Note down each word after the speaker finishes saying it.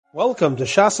Welcome to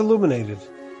Shas Illuminated.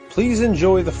 Please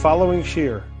enjoy the following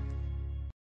shir.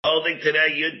 Holding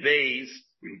today Yud Beis,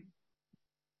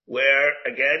 where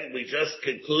again we just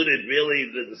concluded really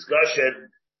the discussion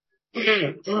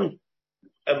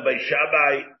and by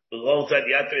Shabai holds on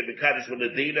Yatre B'Kadish with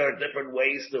the dinar, different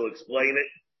ways to explain it.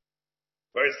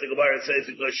 First, the Gemara says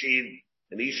because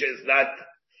an Isha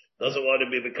doesn't want to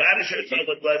be B'Kadish or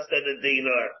something less than a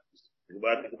dinar. The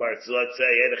Gemara says,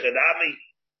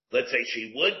 let's say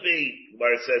she would be. The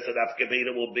Gemara says that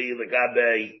Afkamina will be the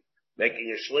Gabe making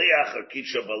a shliach or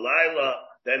kisha balayla.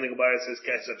 Then the Gemara says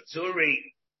kesef tzuri.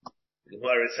 The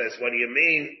Gemara says, what do you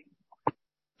mean?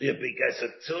 It'd be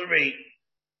kesef tzuri.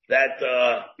 That,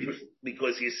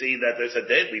 because you see that there's a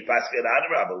din, we pass it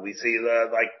adrabah. We see, the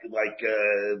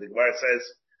Gemara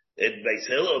says in Beis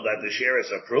Hillel that the share is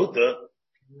a pruta.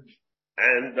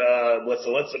 And, what's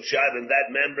the shot in that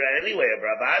member anyway of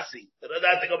Rav Asi?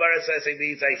 That the Gemara says he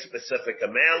needs a specific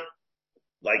amount,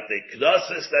 like the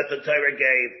Kidushin that the Torah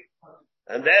gave.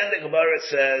 And then the Gemara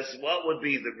says, what would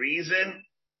be the reason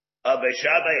of a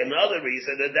Shabbat? Another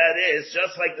reason, and that is,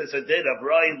 just like there's a din of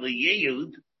Ryan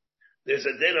Liyud, there's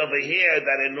a din over here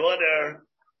that in order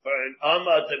for an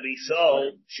Amma to be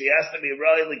sold, she has to be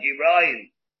Ryan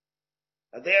Liyud.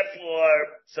 And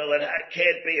therefore, so it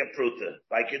can't be a pruta.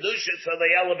 By Kidushin, so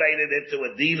they elevated it to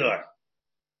a dinar.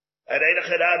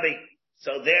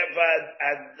 So therefore,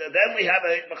 and then we have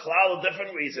a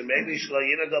different reason. Maybe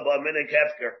Shlayina Gaba Minik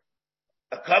Hefker.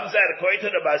 It comes out according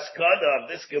to the Maskana of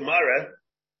this Gemara,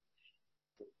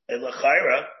 in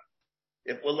L'chaira,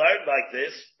 if we learn like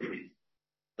this,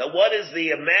 that what is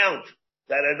the amount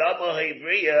that an Amma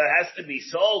Hevriya has to be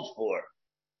sold for?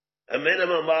 A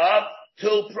minimum of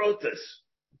 2 prutas.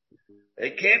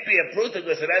 It can't be a pruta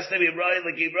because it has to be Ryan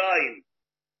L'Girayin.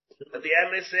 But the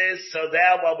emes is, so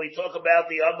now while we talk about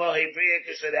the Amma Hevriya,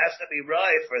 because it has to be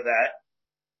Ryan for that,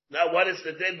 now what is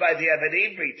the din by the Eved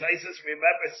Ivri? Taisus,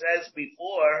 remember, says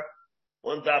before,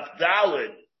 on Daf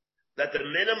Daled, that the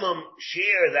minimum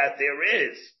share that there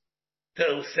is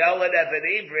to sell an Eved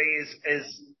Ivri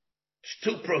is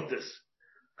 2 prutas.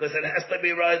 Because it has to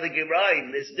be Ryan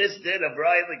L'Girayin. Is this din of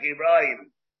Ryan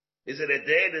L'Girayin? Is it a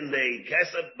din in the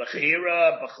Kesef,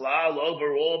 Bechira, Bechlal,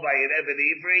 overall by an Eved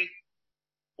Ivri?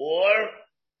 Or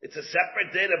it's a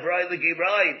separate din of Ryan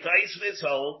L'Girayin. Taisus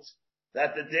holds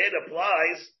that the din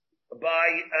applies by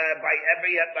an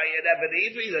Eved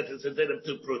Ivri that is a din of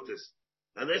 2 prutas.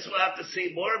 And this we'll have to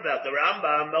see more about. The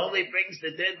Rambam only brings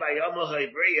the din by Amma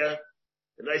Hevriya.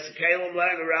 And I say, Kalim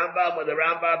learn the Rambam, when the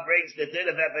Rambam brings the din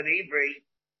of Eved Ivri,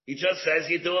 he just says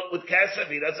you do it with kesef.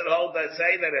 He doesn't hold that,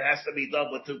 say that it has to be done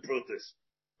with 2 prutas.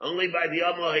 Only by the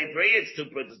Amma Hevriya it's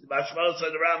 2 prutas. The Mashmos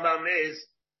of the Rambam is,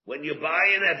 when you buy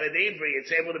an Eved Ivri,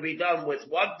 it's able to be done with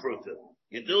 1 pruta.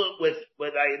 You do it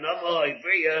with an Amma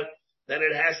Hevriya, then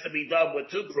it has to be done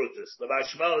with 2 prutas. The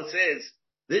Mashmos says,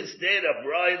 this din of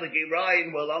Ryan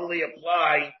L'Girayin will only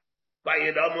apply by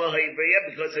an Amma Hevriya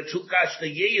because it's hukash to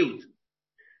Yiyud.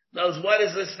 Now, what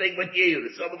is this thing with Yiyud?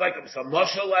 It's something like some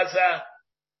Moshe Laza.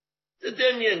 The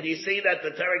Dinyan, do you see that the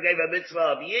Torah gave a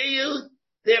mitzvah of Yiyud?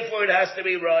 Therefore, it has to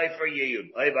be Ryan for Yiyud.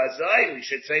 We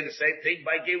should say the same thing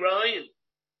by Girayin.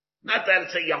 Not that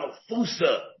it's a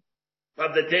Yalfusa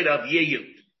from the din of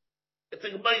Yiyud. It's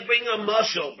like bring a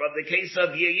mushal from the case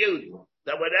of Yiyud.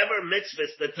 That whatever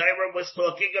mitzvahs the Torah was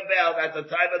talking about at the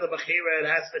time of the Bechira,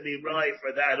 it has to be right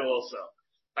for that also.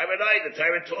 The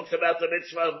Torah talks about the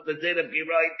mitzvah of the din of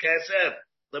Girayin Kesef.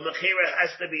 The Bechira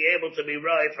has to be able to be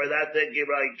right for that din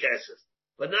Girayin Kesef.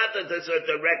 But not that there's a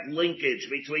direct linkage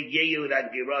between Yiyud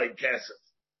and Girayin Kesef.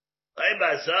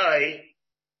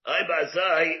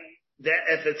 That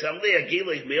if it's only a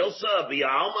Gilich Milsa,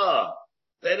 B'Alma,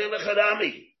 then in the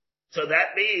Chadami. So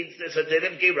that means there's a din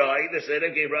of Girayin, there's a din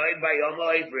of Girayin by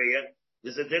Amma Hevriya,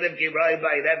 there's a din of Girayin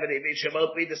by an Eved Ivri, it should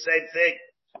both be the same thing.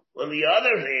 On the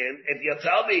other hand, if you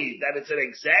tell me that it's an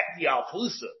exact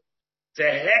Yalfusa, it's a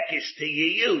Hekish to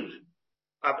Yiyud.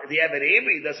 The Eved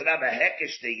Ivri doesn't have a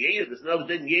Hekish to Yiyud, there's no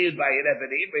din Yiyud by an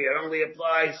Eved Ivri, it only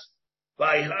applies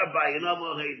by her, by an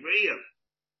Amma Hevriya.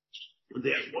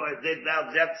 Therefore,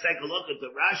 now you have to take a look at the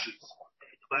Rashis.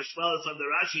 Mashmalas on the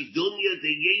Rashi, Dunya de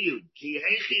Yiyud, Ki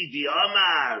Hechi di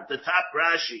Amar, the top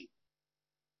Rashi.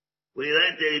 We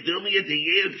learned the Dunya de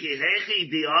Yiyud, Ki Hechi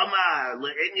di Amar,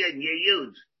 Le'inyan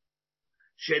Yiyud.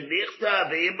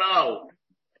 Shenichta v'imo,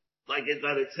 like it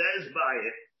says by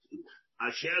it,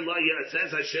 it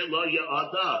says Asher lo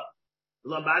ya'ada.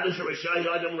 L'madu sh'rashah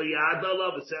yadam li'yada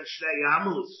lo, it says Shnei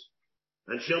Amos.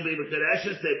 And she'll be Mekadesh,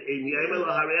 in Yemel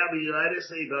ha'harei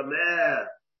b'yadis li'vamer.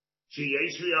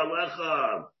 Sheyesh li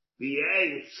alecha b'yei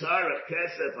tzarech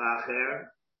kesef acher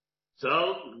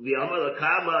So the Amal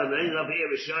Kama and then up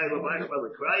here is shy of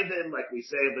like we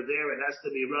say over there, it has to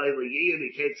be right with you, and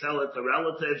you can't sell it to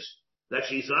relatives that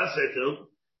she's usher to.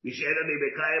 You should be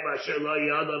Bekayim Asher Lo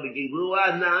Yada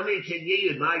Begirua Nami Kin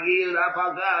Yiyud, Ma Yiyud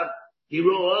Afagav.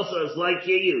 Giru also is like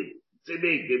Yiyud. To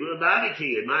me, Giru Nami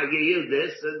Kiyud, Ma Yiyud,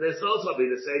 this also be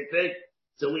the same thing.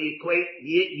 So we equate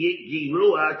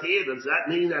Girua here. Does that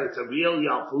mean that it's a real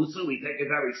Yalfusa? We take it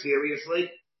very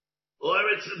seriously? Or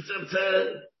it's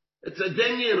a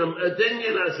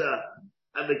dinyan as a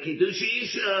the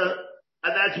Kidushin,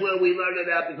 and that's where we learn it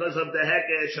out because of the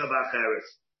Hekesh of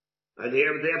Acheres. And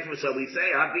here, therefore, so we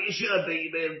say, Habisha,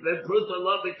 the Pruta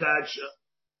Lobikadsha.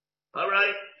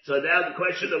 Alright, so now the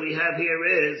question that we have here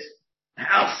is,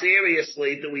 how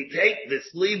seriously do we take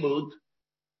this limud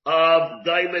of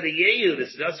Daimon Yehud?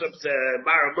 It's just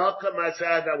Maramaka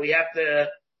Masa that we have to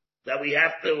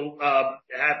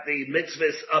have the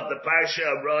mitzvahs of the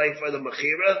Parsha Roy for the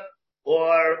Mechira,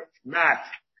 or not.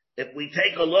 If we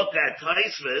take a look at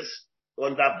Taisvis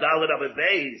on Davdalit of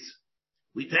Beis,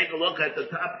 we take a look at the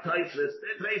top Taisvis.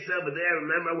 That place over there,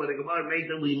 remember when the Gemara made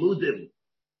the Limudim,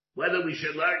 whether we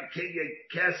should learn Kinyan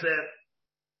Kesef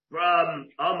from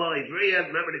Alma Ivriya.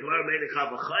 Remember the Gemara made a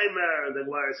Chavachaimer, and the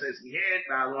Gemara says here,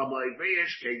 Ba'al Alma Ivriya,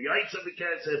 Shkei Yaitza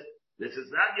B'Kesef. This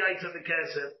is not Yaitza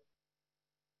B'Kesef.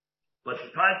 But the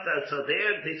part that, so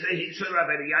there, they say, he should have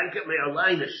a Yanket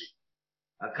Me'alainish.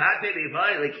 Akate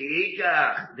Rivai,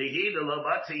 L'Ki'ika, Dihi, the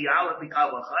Lobatzi Yalat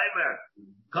B'Kavachaimer.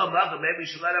 Come up, and maybe we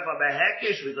should let up a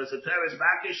Hekish, because the Torah is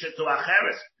Bakish to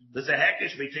Acheres. There's a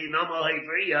Hekish between Alma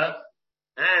Ivriya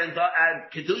and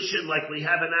Kidushin, like we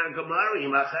have in our Gemara,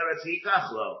 Acheres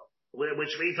Yikachlo,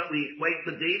 which means that we equate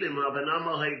the dinim of an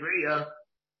Alma Ivriya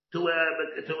to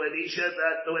an Isha,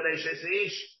 to an Isha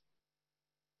Ish.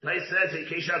 Place says,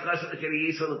 Kisha Kasa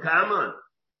Kiriyisa L'Kaman.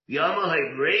 Yama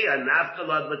Hivriya,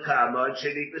 Naftalad L'Kaman,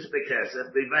 Shenikus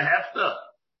Bekesef, Viva Hefta.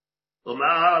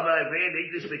 Umaha Hivriya,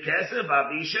 Nikus Bekesef,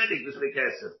 Abisha, Nikus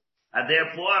Bekesef. And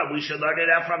therefore, we should learn it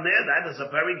out from there. That is a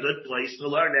very good place to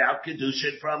learn out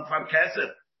Kedushin from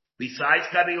Kesef. Besides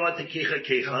coming on to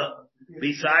Kicha,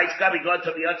 besides coming on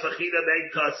to the Yatzachina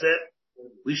Bein Kesef,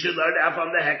 we should learn out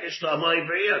from the Hekesh Tama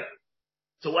Hivriya.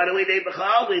 So why do we name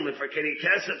B'chalim for Kini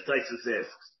Kesef, Taisus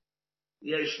asks?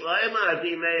 Yeshleima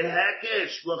Dime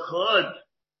Hekesh L'chud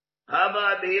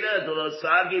Haba Amina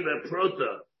D'Losagi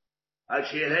B'Pruta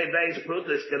Ashiyeh Beis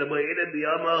Pruta is going to be in the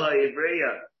Yama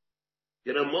HaIvriya.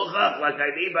 Going to muchach like I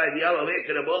need by the Yama here.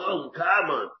 Going to muchach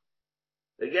Kaman.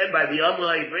 Again, by the Yama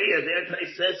HaIvriya, there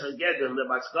Tais says again in the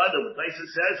Maskadum, Tais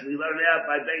says we learn out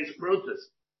by Beis Prutas.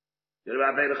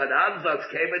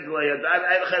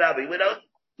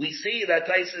 We see that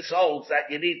Taisus holds that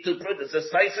you need two prutas.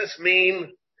 Does Taisus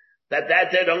mean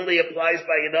that only applies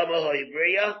by an Yama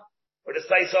HaIvriya? Or does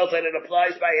Taisus hold that it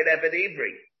applies by an Eben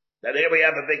Ivri? That here we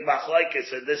have a big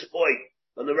machlokes at this point.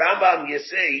 On the Rambam, you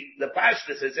see, the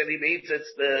Pashtus says that he means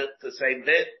it's the same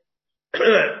bit.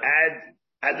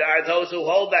 and there are those who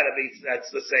hold that it means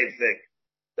that's the same thing.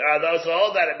 There are those who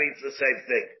hold that it means the same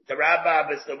thing. The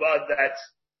Rambam is the one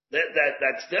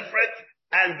that's different.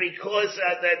 And because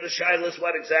the Shilas,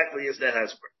 what exactly is the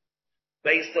Hesper?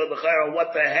 Based on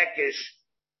what the Hekish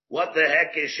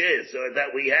is, or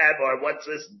that we have, or what's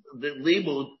this, the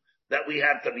Limud that we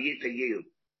have to be to you.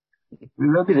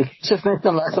 Maybe the Kesef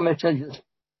and Lacham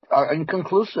are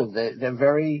inconclusive. They're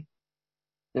very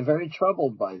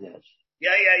troubled by this.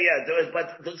 Yeah.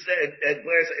 But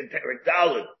where's in Perek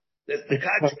Dalet? The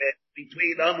contrast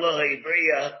between Amla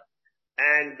Ha'Ivriya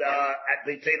and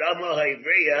between Amla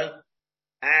Ha'Ivriya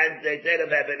and the din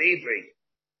of Eben Ivri.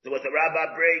 So what the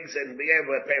Rabbah brings, and we have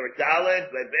Perek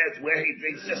Dalet, but that's where he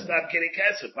brings just not Kini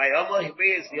Kesef. By Amla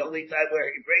Ha'Ivriya is the only time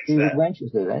where he brings that. He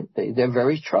mentions it, right? They're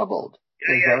very troubled.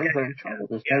 They're very troubled.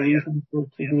 There's no reason to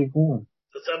be ignored.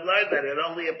 So some learn that it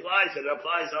only applies. It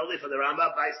applies only for the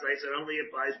Rambam Bais. It only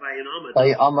applies by an Amma.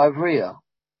 By Amavriya.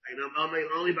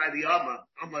 Only by the Amma.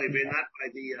 Not by the.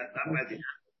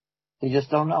 They just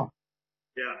don't know.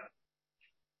 Yeah.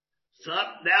 So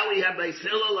now we have a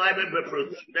still alignment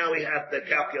proof. Now we have the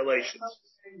calculations.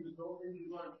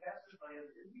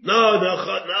 No.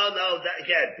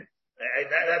 Again.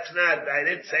 That's not, I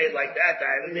didn't say it like that.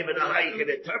 I didn't even know how you can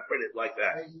interpret it like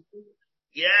that.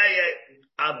 Yeah.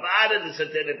 Abada is a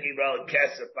din of Gibral and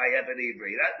Kesef by Eben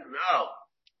Ivri. No.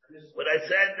 What I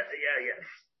said,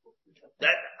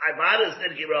 that Abada is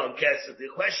din Gibral and Kesef. The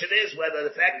question is whether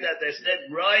the fact that there's din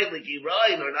Roy, Ligi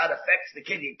Roy, or not affects the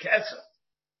Kinyan Kesef.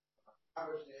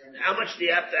 How much do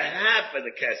you have to have for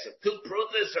the Kesef? 2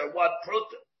 prutas or 1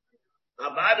 pruta?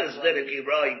 Abada is din of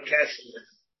Gibral and Kesef.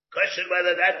 Question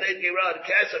whether that thing Gibral and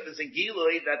Kesef is a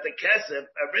Gilui that the Kesef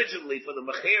originally for the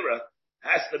Mechira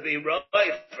has to be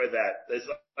right for that. There's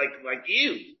like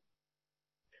you.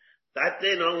 That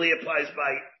then only applies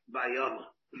by Yoma.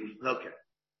 Okay.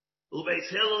 Ubeis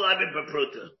Hillel Abin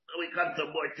Bapruta. We come to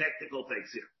more technical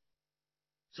things here.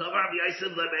 So Rabbi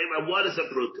Yosef Lemema, what is a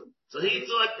Pruta? So he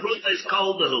thought Pruta is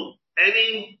Koldahu.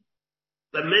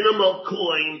 The minimal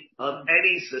coin of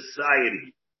any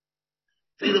society.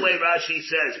 See the way Rashi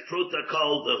says, Pruta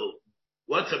Koldahu.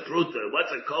 What's a Pruta?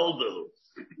 What's a Koldahu?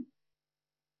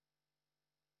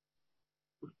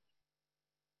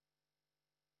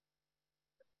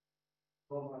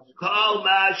 Kol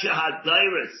Masha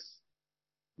Hadairis.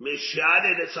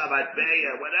 Mishadid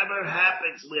Sabatbeya. Whatever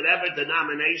happens, whatever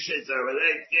denominations or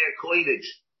their coinage,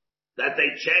 that they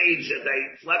change and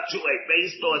they fluctuate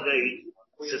based on the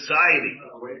society.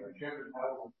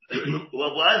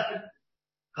 Well, what?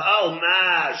 Kol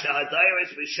Masha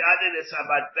Hadairis Mishadid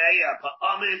Sabatbeya.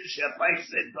 Pa'amim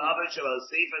Shepaisin Baba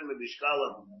Shalosifan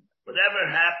Mishkalam. Whatever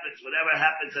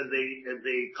happens in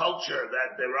the culture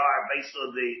that there are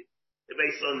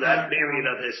based on that period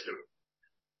of history.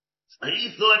 He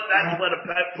thought that's what a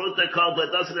pruta called, but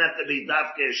it doesn't have to be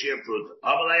dafke shir pruta.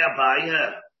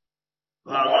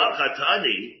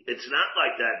 It's not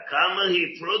like that. Kama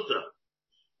hi pruta.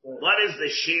 What is the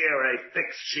shir, a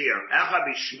fixed shir? Echa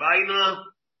bishmaina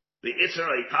be'isr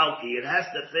ha'Italki. It has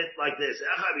to fit like this.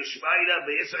 Echa bishmaina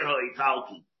be'isr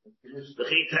ha'Italki.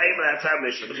 B'chitema, that's our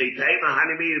mission. B'chitema,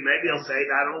 maybe he'll say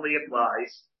that only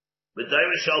applies.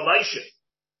 B'dayra shal Moshe.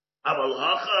 Maybe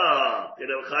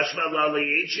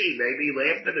he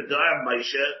laughed at the door of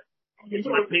Moshe. It's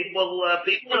what people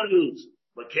use.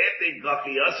 But can't be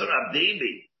Gaki Yasser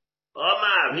Abdibi.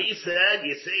 Omar, he said,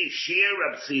 you see, Shir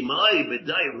Absimai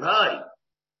B'day Rai.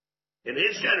 In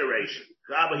his generation,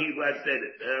 he did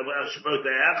it.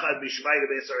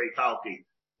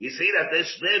 You see that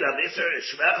this bit of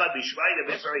Shmecha B'Shmai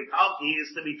B'Israel Talki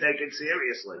is to be taken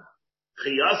seriously.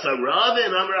 Chiyasa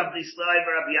Rabin, Rabbi Slai,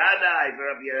 Rabbi Yadai,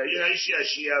 Rabbi Yeshia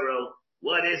Shiaro.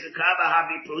 What is it? Kaba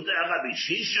Habi Pruta, Rabbi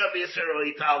Shisha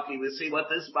B'Israel Talki. We see what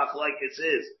this machlokes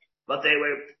is. But they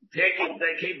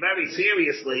came very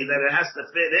seriously that it has to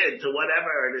fit into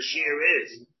whatever the shear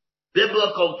is.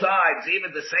 Biblical times,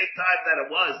 even the same time that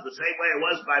it was, the same way it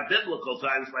was by biblical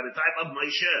times, by the time of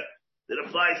Moshe. It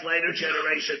applies later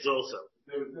generations also.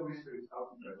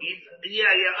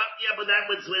 Yeah, but that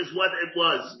was what it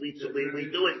was. We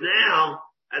do it now,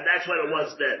 and that's what it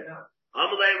was then.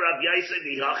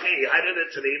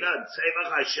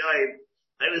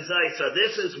 So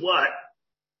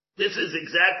this is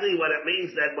exactly what it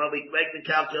means that when we make the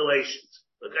calculations.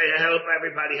 Okay, I hope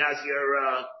everybody has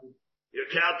your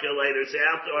calculators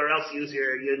out, or else use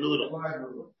your noodle. All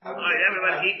right,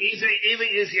 everybody, either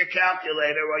use your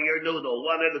calculator or your noodle,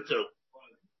 one of the two.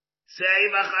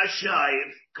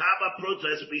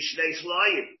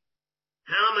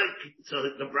 How many? So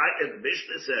the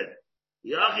Mishnah said,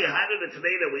 Yachi, how did the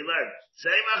Tanina we learned?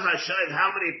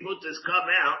 How many prutas come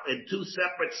out in two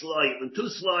separate slayim, in two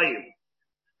slayim?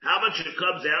 How much it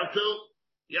comes out to?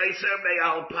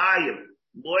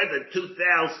 More than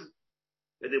 2,000.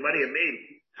 What do you mean?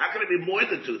 How can it be more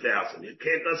than 2,000? It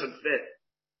doesn't fit.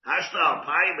 Hashta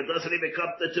Alpayim, it doesn't even come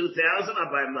to 2,000.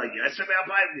 I'm like, Yeser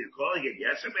Alpayim, you're calling it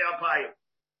Yeser Alpayim.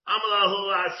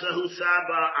 Amalahu Asahu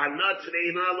Saba, Anat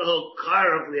Reinalahu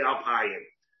Karav Alpayim.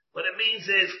 What it means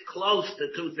is close to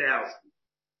 2,000.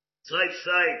 So it's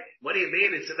like, what do you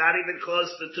mean? It's not even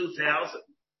close to 2,000.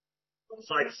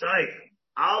 So it's like,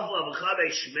 Alva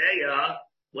V'chadei Shmeya,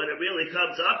 what it really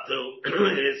comes up to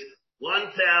is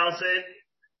 1,500,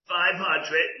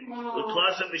 the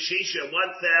class of Meshisha,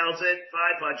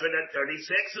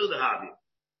 1,536 Udahabi.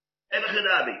 And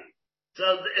Chadabi.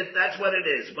 So that's what it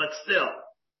is. But still,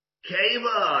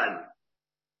 Kavan,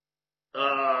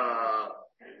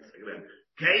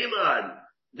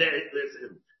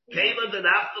 the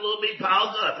Naphtali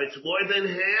Palga, if it's more than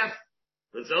half,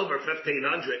 it's over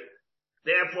 1,500.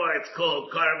 Therefore, it's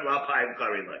called Karim Lapayim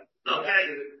Karilai.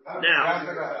 Okay? Now,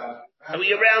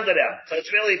 we round it out. So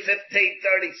it's really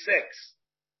 1,536.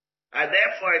 And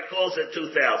therefore, it calls it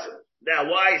 2,000. Now,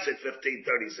 why is it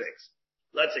 1,536?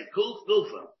 Let's see. Kuf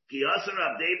Gufa. Kiyasar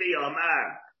Abdebi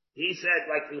Omar. He said,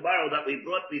 like the Gemara that we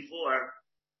brought before,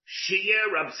 Shir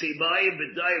Rab Sibai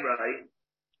B'dairai.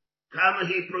 Kama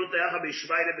he Prutecha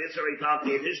B'shmaita B'isari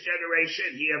Talki. In his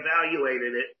generation, he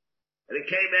evaluated it. And it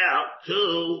came out to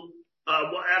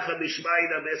Wa'echa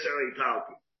B'shmaita B'isari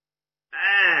Talki.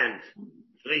 And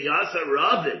Riyasa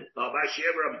Rabin,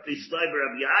 Bashir Rab Tislai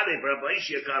Rab Yadi, Rab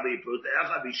Aishia Kami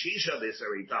Prutecha B'shisha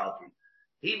B'isari Talki.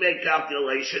 He made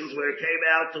calculations where it came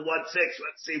out to 1/6.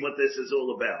 Let's see what this is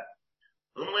all about.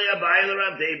 Only a Baila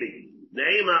Rab Debi.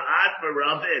 Neima ad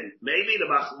Ravin. Maybe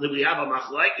we have a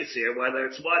machlekes here, whether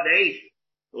it's 1/8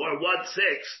 or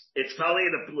 1/6. It's totally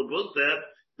in the Pluguta,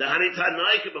 the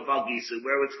Hanitanaik of Algisu,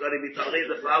 where it's going to be totally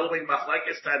the following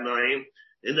machlekes Tanaim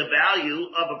in the value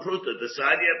of a pruta. The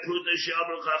Sadia pruta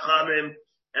Shabru Chachamim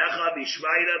Echa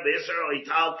Bishmaida B'Israel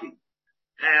Italki.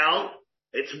 How?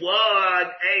 It's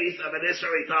 1/8 of an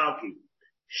Isra Italki.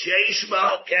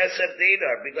 Sheishma Kesef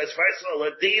Dinar, because first of all,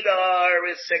 a dinar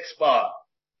is 6 ma.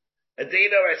 A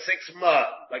dinar is 6 ma,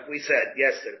 like we said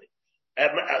yesterday.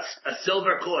 A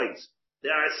silver coins.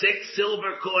 There are 6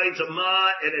 silver coins, a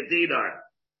ma and a dinar.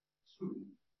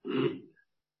 In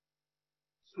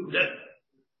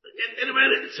a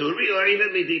minute, Suri or even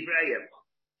Midibrayim.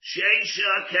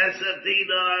 Sheisha Kesef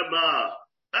Dinar ma.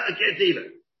 Get dinar.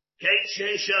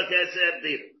 Sheisha Kesef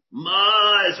Dinar.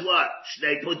 Ma is what?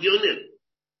 Shnei Pudyunim.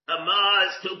 A ma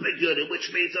is 2 Pudyunim,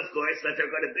 which means, of course, that they're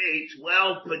going to be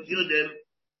 12 Pudyunim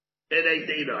in a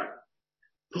dinar.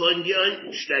 Punyun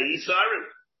Shnei Isarim,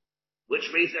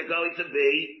 which means they're going to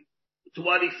be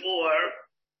 24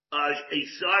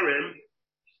 Isarim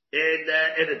in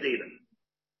a dinar.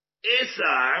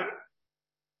 Isar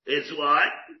is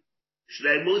what?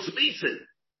 Shnei Musbisin.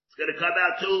 It's going to come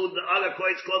out to the other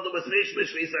coins called the Musbish,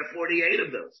 which means there are 48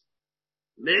 of those.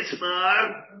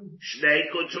 Mismar Shnei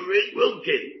Kuturin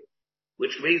Rulkin,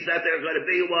 which means that there are going to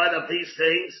be one of these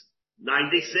things,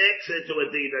 96 into a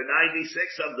dinar,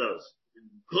 96 of those.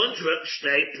 Kuntra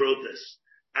Shnei Prutas.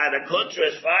 And a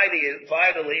Kuntra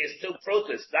finally is 2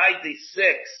 Prutas.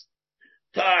 96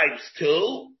 times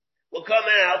 2 will come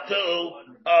out to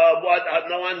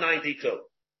 192.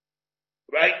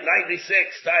 Right?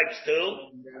 96 times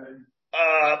 2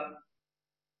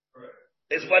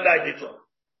 is 192.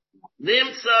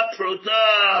 Nimsa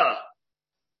Pruta.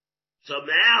 So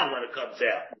now when it comes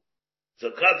out,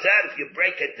 if you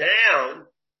break it down,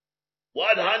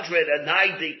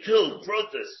 192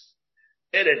 Prutas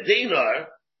in a dinar,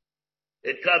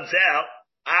 it comes out,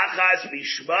 Achas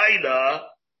Bishmaina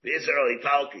B'Israel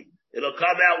Italki. It'll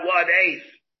come out 1/8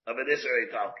 of an Israel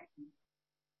Italki.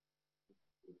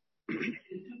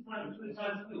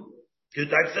 2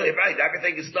 times 2, right,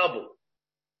 everything is double.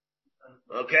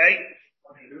 Okay?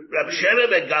 Rabbi Shimon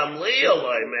ben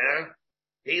Gamliel, man,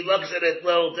 he looks at it a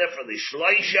little differently.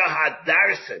 Shloisha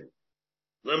Hadarsin.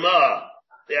 Lema.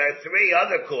 There are 3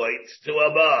 other coins to a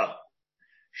ma.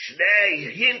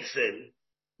 Shnei Hinsin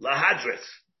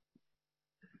Lahadris.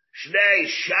 Shnei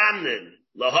Shamnin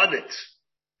Lahaditz.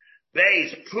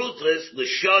 Beis Prutas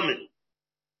L'Shamin.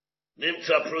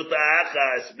 Nimtza Pruta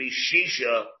Achas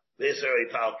Bishisha B'Israel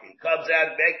Italki. Comes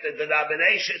out, make the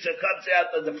denomination, so it comes out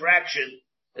to the fraction.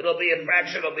 It'll be a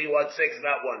fraction, it'll be 1/6,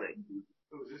 not 1/8.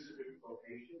 So is this a different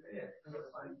location?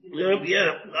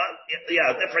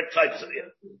 Yeah, different types of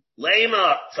it.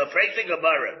 Lema, so breaking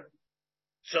Gemara.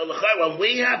 So when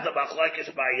we have the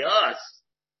machlokes by us,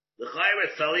 the Chayr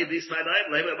is telling these time,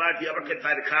 Lema Mark Yomer can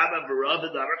find a Kama V'Rav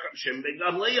and Amar Shim Ben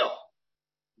Gamliel.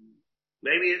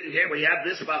 Maybe here we have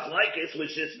this machlokes,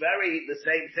 which is the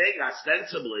same thing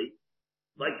ostensibly,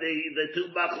 like the 2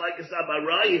 machlokes of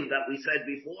Arayim that we said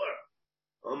before.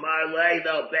 Omar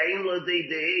Leino, Bein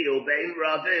Ladidi, Ubein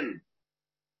Ravin.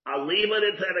 I'll leave it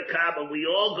in Tanakaba. We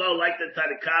all go like the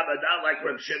Tanakaba, not like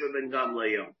Reb Shimon ben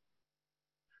Gamliel.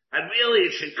 And really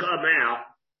it should come out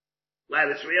that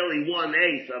it's really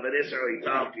 1/8 of an Israeli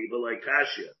Talki, but like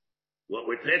Kasha. What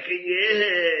we're taking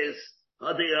is,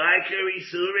 Hadi Aikari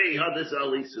Suri,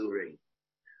 Hadazali Suri.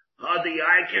 Hadi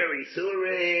Aikari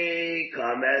Suri,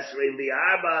 Kamesrim the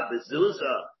Arba,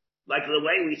 Bezuza. Like the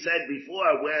way we said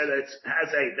before, where it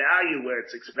has a value, where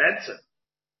it's expensive.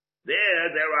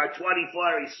 There are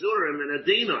 24 Isurim in a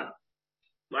dinar.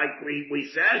 Like we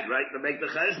said, right, to make the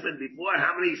cheshbon before,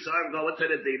 how many Isurim go into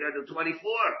the dinar? The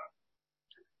 24.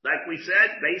 Like we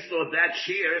said, based on that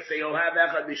shear, so you'll have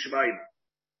Echad Mishmayim.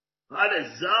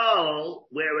 Hadazal,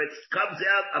 where it comes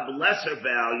out of lesser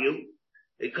value,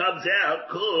 it comes out,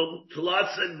 Kum,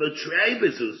 Tlotzen, Betrei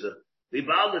Bezuza. The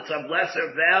ball that's of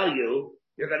lesser value,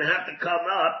 you're going to have to come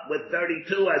up with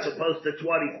 32 as opposed to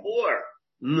 24.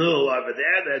 No, over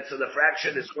there, so the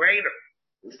fraction is greater.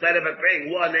 Instead of it being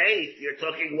 1/8, you're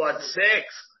talking 1/6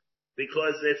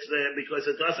 because it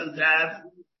doesn't have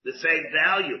the same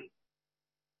value.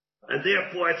 And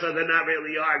therefore, so they're not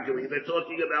really arguing. They're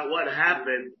talking about what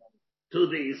happened to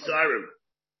the Isarim.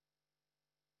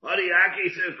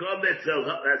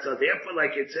 So therefore,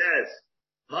 like it says,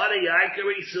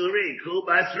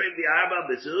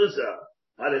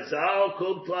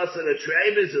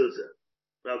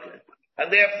 okay. And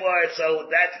therefore, so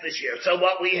that's the shear. So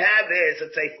what we have is,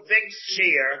 it's a fixed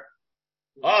shear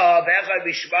of Echad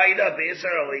Bishmaina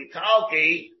B'Israel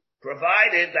Italki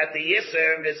provided that the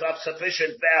Yisr is of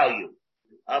sufficient value.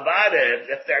 About it,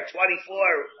 if they're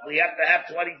 24, we have to have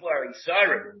 24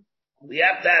 Isarim. We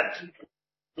have to have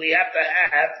 24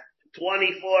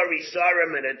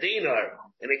 Isarim and a dinar.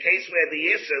 In a case where the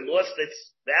Yisr lost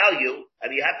its value,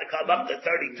 and you have to come up to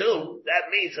 32, that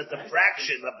means that the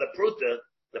fraction of the pruta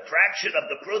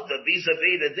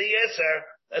vis-a-vis the Yisr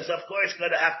is of course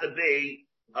going to have to be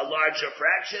a larger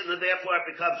fraction, and therefore it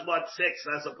becomes 1/6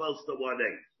 as opposed to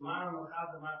 1/8.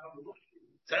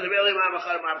 So the really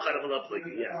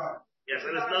yeah. Yes,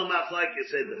 and there's no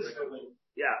machlokes in this.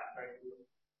 Yeah.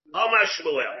 Omar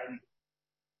Shmuel.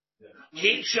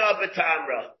 Kiksha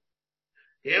b'tamra.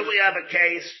 Here we have a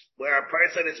case where a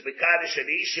person is mekadosh an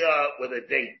isha with a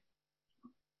date.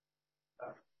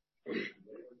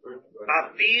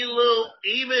 Afilu,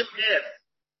 even if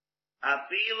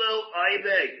Afilu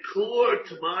Aibe Kur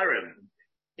Tamarim,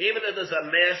 even if there's a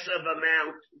massive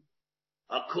amount,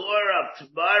 a Kur of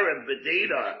Tamarim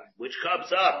Bedina, which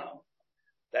comes up,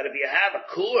 that if you have a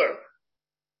Kur,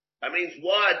 that means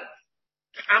one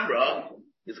Tamra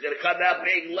is going to come out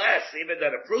being less even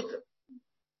than a Pruta.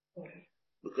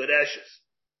 Mekudeshes.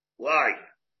 Why?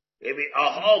 If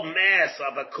a whole mass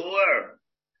of a Kur,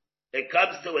 it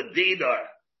comes to a dinar,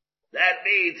 that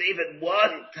means even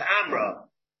one Tamra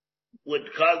would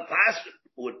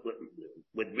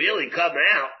really come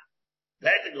out,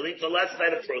 technically, to less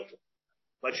than a Pruta.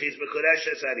 But she's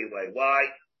Mekudeshes anyway.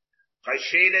 Why?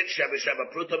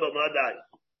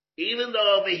 Even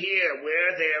though over here,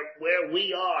 where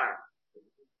we are,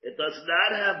 it does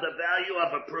not have the value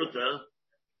of a Pruta,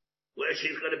 where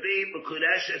she's going to be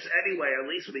Mekudeshes anyway, at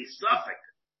least be Suffolk.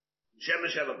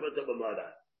 Shemesh have a Pruta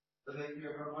b'mada.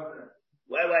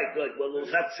 Wait, good. Well, we'll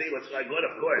have to see what's going on.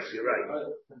 Of course, you're right.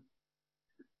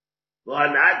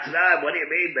 Well, not tonight. What do you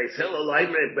mean? They sell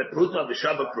alignment, but Pruta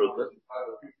v'shava Pruta.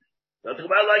 Nothing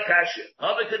about like Kasha.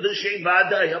 Hava Kidushin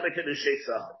Vada, Hava Kidushin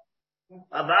Suffolk.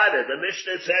 Avada, the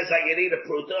Mishnah says that you need a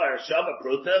Pruta or a Shava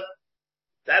Pruta.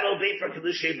 That'll be for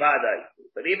Kidushin Vada.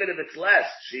 But even if it's less,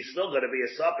 she's still going to be a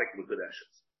Suffolk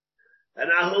Mekudeshes.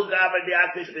 And Ahu Gaber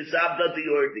Diakish Bizabda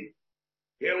Diordi.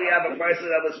 Here we have a person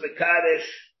that was Mekadesh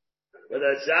with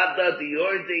a Zabda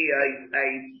Diordi, a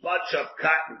bunch of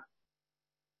cotton.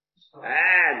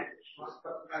 And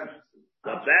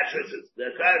the mattresses,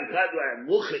 the cotton, and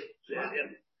Muchit.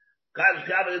 Cotton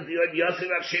covered Diordi Yosef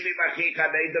of Shimi Machik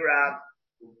made the Rab.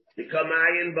 The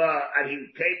Kamayan Ba, and he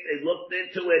looked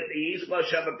into it, the Yisba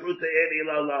Shava Pruta Edi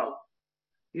Lalo.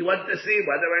 He wanted to see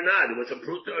whether or not it was a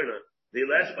Pruta or not. The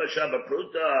Lesba Shava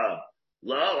Pruta.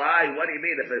 Lo, what do you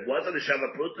mean? If it wasn't a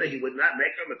Shava Pruta, he would not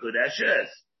make her Mekudeshes.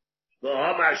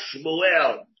 V'hamar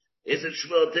Shmuel. Isn't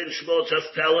Shmuel, didn't Shmuel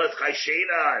just tell us,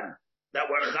 Chayshinan, that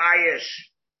we're Chayish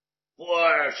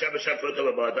for Shava Pruta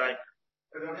L'badai?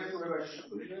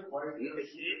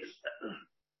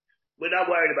 We're not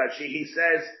worried about she. He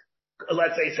says,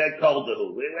 let's say he said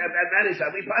Koldahu. That is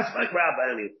how we pass like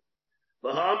Rabbi anyway.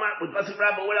 V'hamar, with Pasuk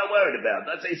Rabbi, we're not worried about.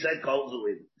 Let's say he said Koldahu.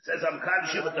 He says, I'm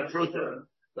Kaddish with the Pruta.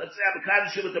 Let's say I'm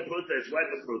Kaddish with the Pruta. It's right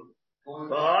the Pruta.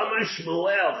 V'hamar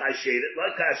Shmuel, Chashid,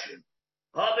 like Kashim.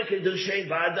 Hava Kidushin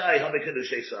Vadai, Hava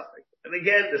Kidushin Suffolk. And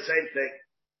again, the same thing.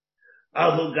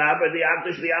 Ahu Gaber, the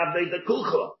Abdish, the Abdi, the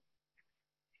Kucha.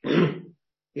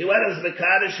 He went as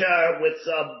Mekadishar with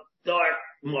some dark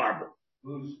marble.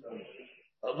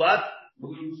 What?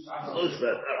 Loose.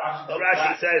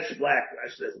 Rashi says black.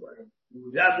 Rashi says black.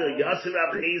 Yosef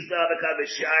Abchizda,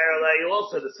 Mekadishar,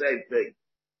 also the same thing.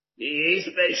 He's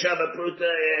Beishava Pruta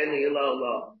and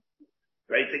Hilolo.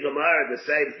 Right to Gemara, the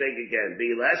same thing again.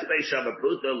 Be less Beishava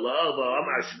Pruta, Lo,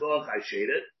 Amar Shmuel,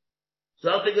 Chashidit.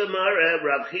 So the Gemara,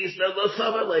 Rav Chizda, Lo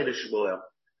Sava later Shmuel.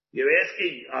 You're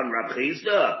asking on Rav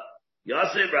Chizda.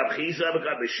 Yosef Rav Chizda,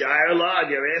 Mekadishar, Lo,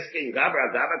 and you're asking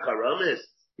Gabra Karomis.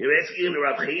 You're asking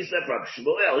Rav Chizda from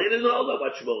Shmuel. He didn't know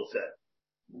what Shmuel said.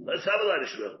 Let's have a lot of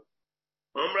Shmuel.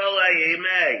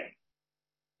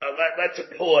 Let's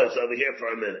pause over here for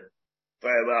a minute.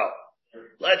 Very well.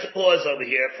 Let's pause over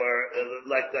here for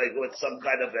like with some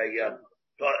kind of a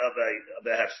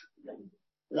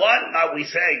what are we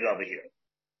saying over here?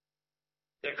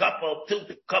 There are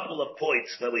couple of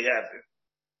points that we have here.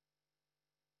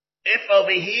 If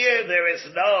over here there is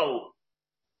no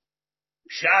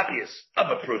Shabbos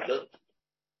of a Pruta,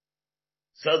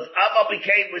 so Abba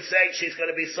became was saying she's going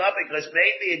to be something because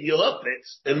maybe in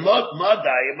Yehupitz, in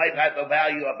Modai, it might have the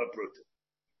value of a Pruta.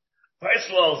 First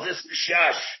of all, is this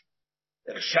Shash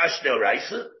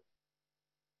Deoraisa?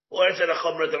 Or is it a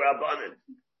Chumrah D'Rabbanan?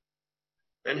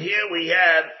 And here we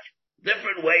have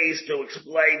different ways to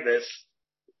explain this.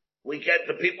 We get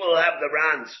the people who have the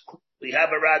Rans. We have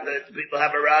a Ran, the people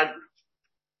have a Ran.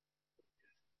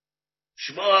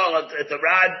 Shmuel, at the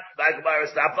Rad, by Gemara,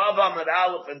 is Vav Amud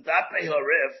Aleph and Dapei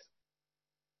Harif.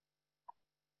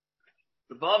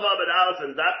 The Vav Amud Aleph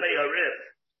and Dapei Harif.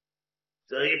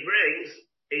 So he brings,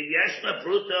 in Yeshna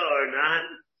Pruta or not,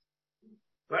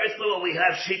 first of all, we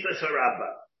have Shitas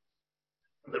Harabba.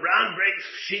 The Ram brings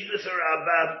Shitas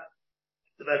Harabba,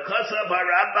 the Kosav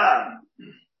Harabba.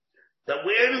 That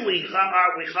where do we come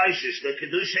out with Chayshish, the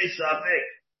Kidushin Safik?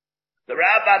 The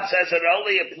Rambam says it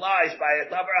only applies by a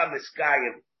Davar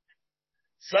HaMiskayim.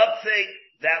 Something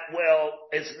that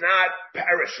is not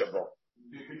perishable.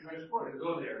 You can transport it,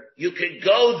 go there. You can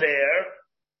go there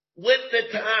with the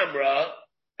Tamra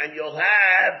and you'll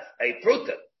have a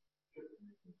Pruta.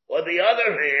 On the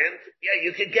other hand,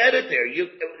 you can get it there.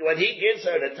 When he gives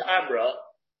her the Tamra,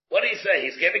 what do you say?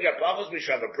 He's giving her Pachos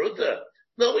Mishrav a Pruta?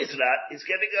 No, he's not. He's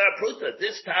giving her a Pruta.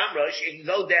 This Tamra, she can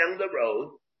go down the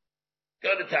road,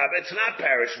 go to Tamra. It's not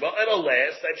perishable. It'll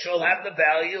last, and she'll have the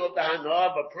value of the Hana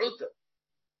of a Pruta.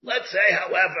 Let's say,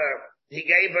 however, he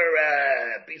gave her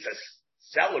a piece of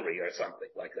celery or something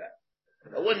like that.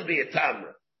 It wouldn't be a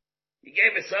Tamra. He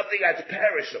gave her something that's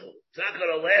perishable. It's not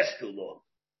going to last too long.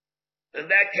 In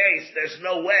that case, there's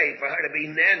no way for her to be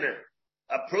Nana,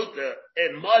 a Pruta,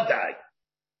 in Madai.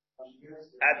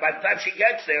 And by the time she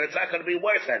gets there, it's not going to be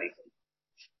worth anything.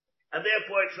 And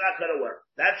therefore, it's not going to work.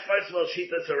 That's first of all,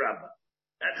 Shitas Rambam.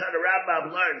 That's how the Rambam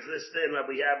learns this thing that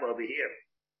we have over here.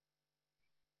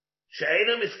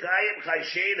 She'enu miskayim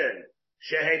chayshenan.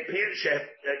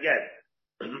 Again.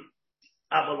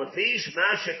 Avalafish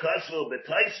ma shekasvu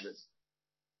b'taisvis.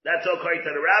 That's according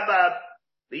to the Rambam.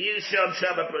 V'yisham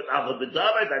shabbat aval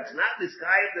b'davar. That's not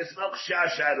miskayim. There's no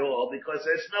chash at all because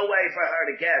there's no way for her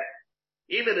to get.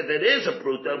 Even if it is a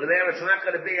fruit over there, it's not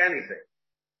going to be anything.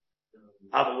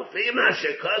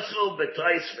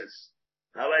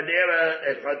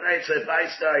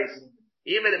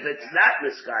 Even if it's not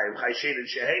miskayim, chayshin and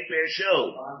shehei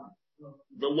pershu.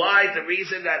 The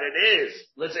reason that it is,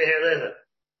 listen here.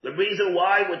 The reason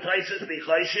why would Taisus be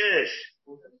chayshish?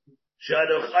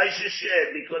 Shadu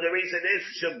chayshish, because the reason is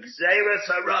shum gzeira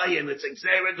sarayim. It's a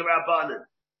gzeira d'Rabbanan.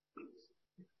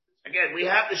 Again, we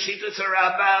have the shitas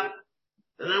Rabban.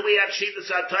 And then we have Shitas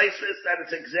HaTaisvis, that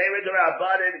it's Xera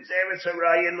D'Rabbanan, Xera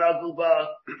Sarayin Laguba.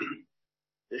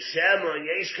 The Shema,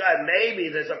 Yeshka, maybe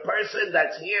there's a person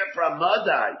that's here from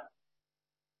Madai.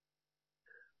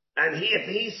 And if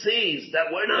he sees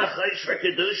that we're not Chaysh for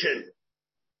Kidushin,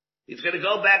 he's going to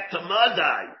go back to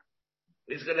Madai.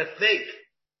 He's going to think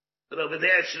that over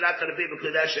there it's not going to be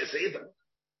B'Kudeshes either.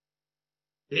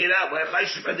 We're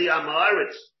Chaysh for the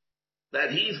Amaritz.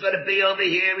 That he's going to be over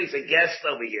here, he's a guest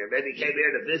over here. Maybe he came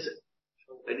here to visit.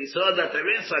 And he saw that there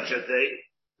is such a thing.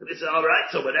 And he said,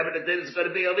 alright, so whatever the thing is going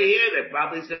to be over here, then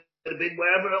probably it's going to be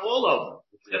wherever, all over.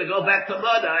 He's going to go back to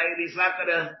Madai, and he's not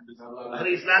going to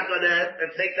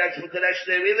think that's Mekadesh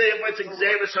there either, if it's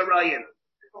Xeris Harayan.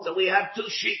 So we have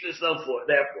two Shitas therefore.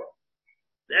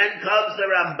 Then comes the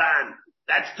Ramban.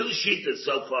 That's two Shitas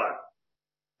so far.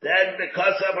 Then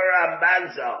because of her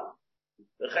Ramban zone.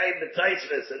 The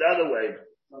another way.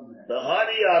 The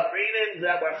honey of readings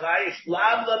that were chayish,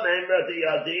 lam the member the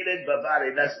yadinin bavadi.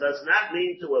 That does not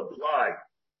mean to imply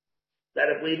that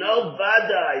if we know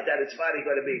vadai, that it's finally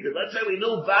going to be. Because let's say we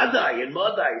know vadai in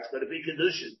Madai, it's going to be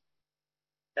Kedushin.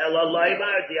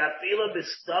 Elalaymar, the afila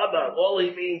bistaba, all he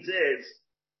means is,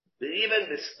 that even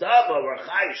bistaba were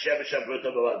chayish, shemesh abruta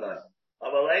bavadai.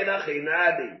 Avalayna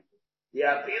chinadi.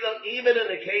 Even in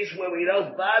the case where we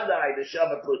don't vadai the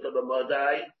Shabbat Pruta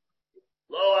B'Madai,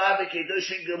 lo avi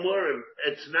Kidushin Gemurim,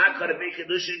 it's not going to be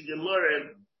Kidushin Gemurim,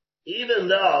 even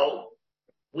though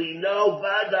we know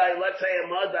vadai, let's say a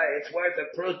Madai, it's worth a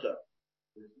Pruta.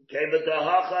 Okay, but the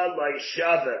Hacha like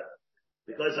Shabbat,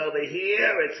 because over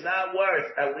here it's not worth,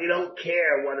 and we don't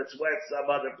care what it's worth some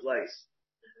other place.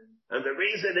 And the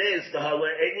reason is the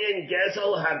Hala'inyan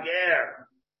Gezel Hager.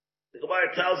 The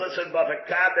Gemara tells us in Bava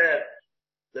Kabeh,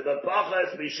 the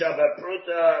Bapachas Mishava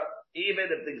Pruta,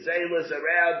 even if the Gzela is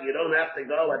around, you don't have to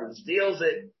go and he steals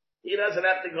it. He doesn't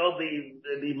have to go be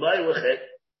Meilich it,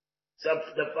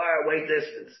 the far away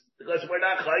distance. Because we're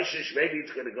not Chayshish, maybe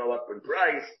it's going to go up in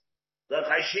price. The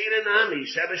Chayshin and Ami,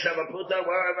 Sheva Shava Pruta,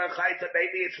 wherever Chayta,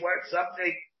 maybe it's worth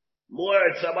something more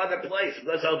in some other place.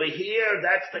 Because over here,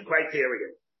 that's the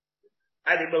criterion.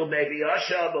 Animal maybe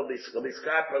Ashab or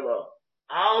Miskapalo.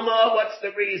 Alma, what's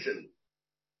the reason?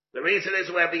 The reason is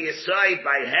where the aside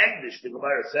by Hagdish, the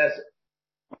Gemara says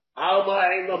it. Alma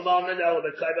ein l'mamen el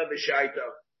b'kayma b'shaito.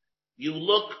 You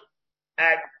look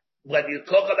at, when you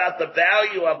talk about the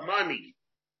value of money,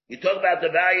 you talk about the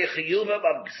value chiyuvim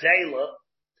of gzela,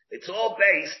 it's all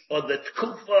based on the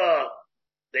tkufa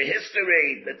the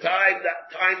history, the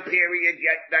time period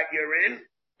that you're in,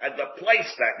 and the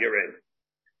place that you're in.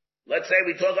 Let's say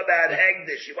we talk about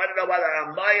Hegdish. You want to know whether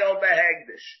I'm mile the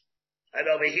Hegdish. And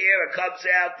over here it comes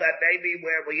out that maybe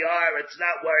where we are, it's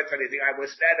not worth anything. I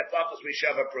was stand the focus we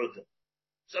shove a pruta.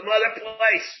 Some other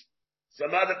place.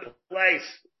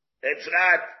 It's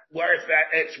not worth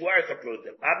that. It's worth a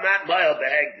pruta. I'm not mile the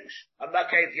Hegdish. I'm not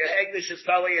saying if your Hegdish is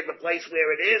totally in the place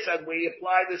where it is, and we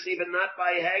apply this even not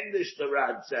by Hegdish, the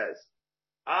Rad says.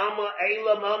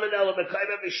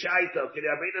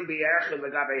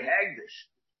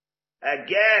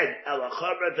 Again,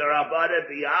 Elachobra to Rabbana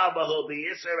B'Yalbahu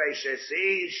B'Yisrei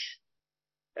Shesish.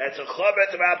 It's a Chobra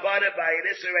to Rabbana by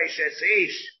Yisrei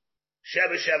Shesish.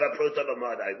 Sheva Pruta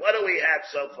B'Madai. What do we have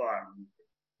so far?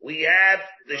 We have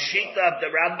the sheet of the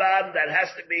Rambam that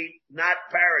has to be not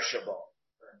perishable.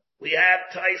 We have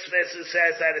Taisvis who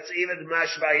says that it's even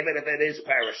mashma, even if it is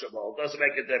perishable. It doesn't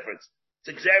make a difference.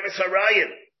 It's Xeris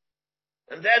Harayin.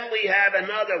 And then we have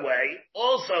another way.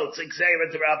 Also, it's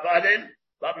Xeris Rabbanin.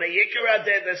 But Meyikra,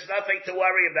 there's nothing to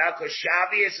worry about because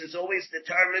Shavius is always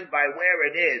determined by where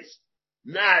it is.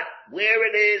 Not where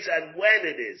it is and when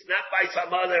it is. Not by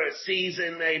some other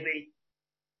season maybe.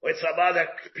 Or some other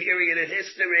period in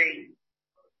history.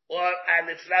 And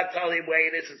it's not totally where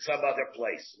it is in some other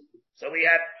place. So we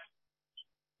have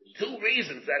two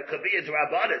reasons that it could be a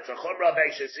Rabban. It's a Chumrah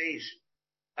Beishasish.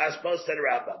 As opposed to the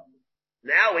Rambam.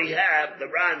 Now we have the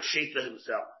Ran Shita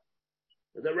himself.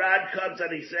 The Ran comes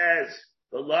and he says,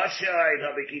 the Lashai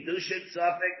of a Kidushin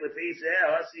Suffolk with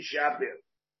Hasi Shabir.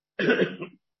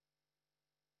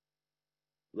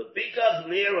 The Bikov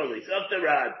Nero, he's up the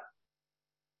Ran.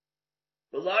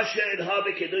 The Lashai of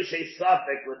a Kidushin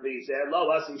Suffolk with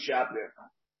Lo Hasi Shabir.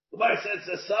 The Bar says it's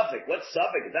a Suffolk. What's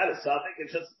Suffolk? It's not a Suffolk,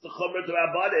 it's just the Chumrah to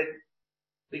Rabbanin.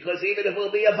 Because even if it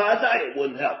will be a Vadai, it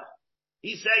wouldn't help.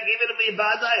 He's saying even if it be a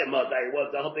Vadai, it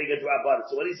was the whole thing into Rabbanin.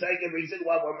 So what he's saying, the reason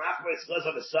why we're machmer is because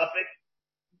of a Suffolk.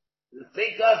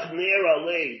 Think of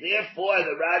nearly. Therefore,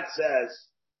 the Rad says,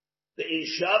 the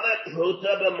Ishava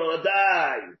Pruta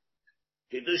B'Modai.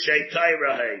 Kidushay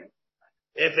Tairahay.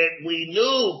 We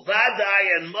knew Vadai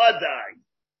and Modai,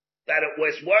 that it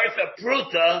was worth a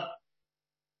Pruta,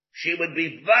 she would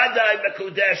be Vadai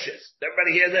Mekudeshes.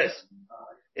 Everybody hear this?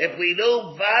 If we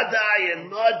knew Vadai and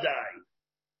Modai,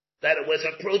 that it was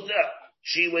a Pruta,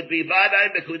 she would be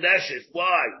Vadai Mekudeshes.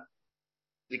 Why?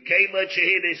 The Kema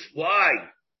Shehidis. Why?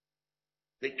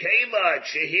 The Kema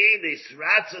Shehidis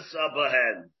Ratzas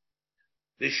Abahen.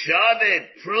 The Shavid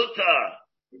Pruta.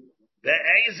 The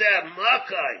Eza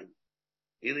Makai.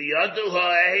 Iliyadu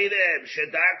Ha'edim.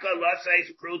 Shedarka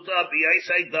Laseis Pruta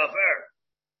B'Yasei Davar.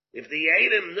 If the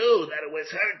Adam knew that it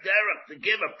was her derech to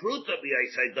give a Pruta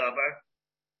B'Yasei Davar,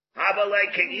 Habalei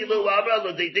Ke'ilu Amra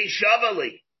L'Didi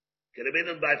Shavali. Could have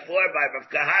been by four, by Rav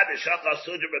Kahana, Shachal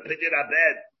Sudra, B'Pidyon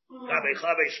Abed. Kabe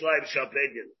Chabe Shloim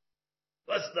Shalpidyon.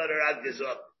 What's the Rad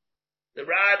Gizot? The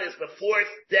Rad is the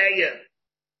fourth day,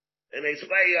 and they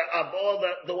say of all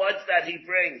the ones that he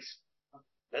brings.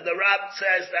 And the Rab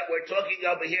says that we're talking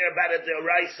over here about a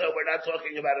Deraisa, we're not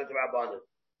talking about a Drabanan.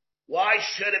 Why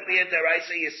should it be a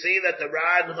Deraisa? You see that the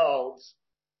Rad holds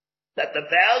that the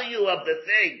value of the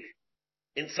thing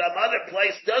in some other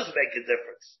place does make a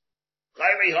difference.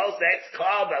 Chayri holds that it's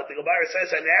called out. The Gemara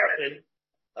says an Erchin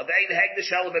of Ein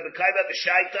Hegdish Elam and B'Kayva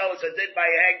B'Shaito is a din by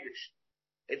Hegdish.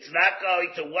 It's not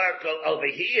going to work over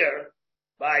here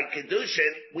by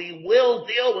Kidushin. We will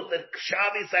deal with the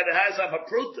Shavis that it has of a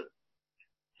Pruta.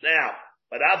 Now,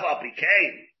 but Aval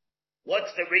became,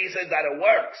 what's the reason that it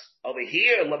works? Over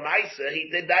here, Lamaisa, he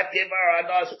did not give her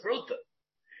Anas Pruta.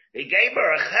 He gave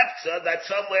her a Chepsa that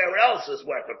somewhere else is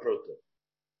worth a Pruta.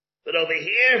 But over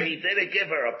here, he didn't give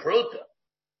her a Pruta.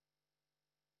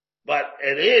 But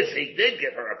he did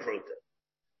give her a Pruta.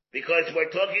 Because we're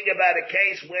talking about a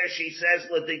case where she says,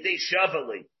 L'didi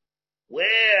Shavali,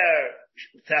 where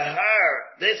to her,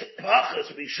 this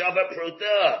Pachas B'Shava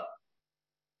Pruta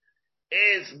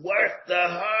is worth to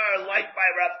her, like by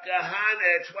Rav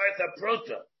Kahana, it's worth a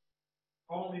Pruta.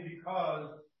 Only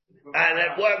because. And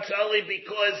it works only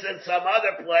because in some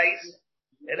other place,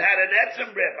 it had an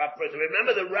Etzem Rip up Pruta.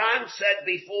 Remember the Ran said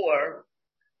before,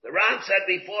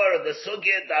 of the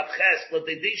Sugya Davches,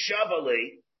 L'didi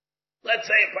Shavali, let's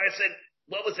say a person,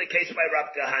 what was the case by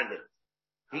Rav Kahana?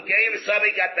 He gave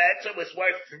somebody got the Etzem was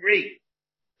worth 3.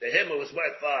 To him it was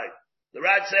worth 5. The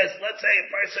Rad says, let's say a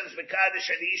person is Mekadosh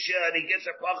and Isha and he gives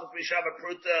her Pachas Mishava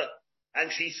Pruta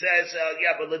and she says,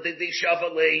 but L'didi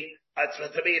Shavali,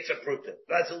 to me it's a Pruta.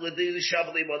 But L'didi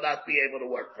Shavali will not be able to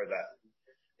work for that.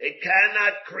 It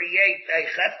cannot create a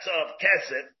Chetza of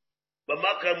Kesef but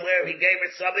makam where he gave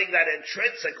her something that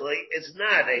intrinsically is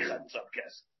not a chatzam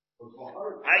kesef.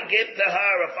 I give to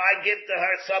her, if I give to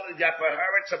her something that for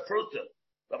her it's a pruta,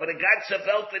 but for the ganze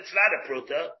Welt it's not a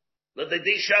pruta, but the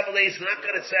Dishavali is not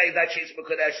going to say that she's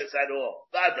Mekudeshes at all.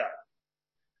 Vada.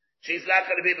 She's not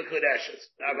going to be Mekudeshes.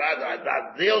 Now,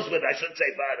 Vada deals with, I shouldn't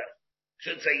say Vada.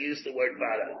 Shouldn't say use the word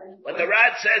Vada. But the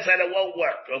Rad says that it won't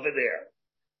work over there.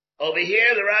 Over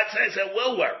here, the Rad says it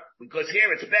will work, because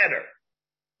here it's better.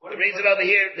 The reason over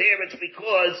here it's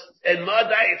because in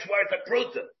Madai it's worth a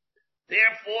pruta.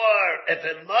 Therefore, if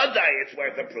in Madai it's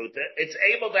worth a pruta, it's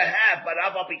able to have, but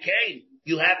Abba became,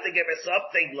 you have to give her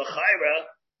something, l'chaira,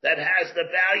 that has the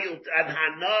value and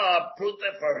hana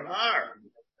pruta for her.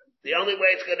 The only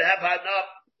way it's going to have hana,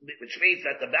 which means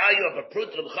that the value of a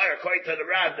pruta l'chaira, according to the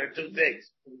Rad, there are two things.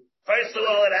 First of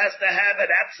all, it has to have an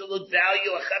absolute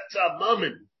value, a chetza of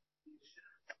moment.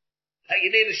 You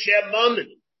need to share moment.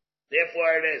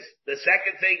 Therefore it is. The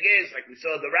second thing is, like we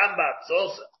saw the Rambam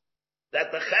also,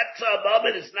 that the chetza of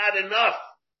moment is not enough.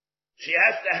 She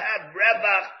has to have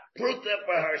rebach pruta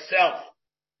for herself.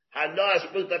 Hana is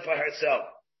pruta for herself.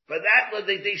 For that,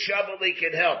 the Dishavali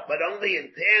can help, but only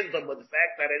in tandem with the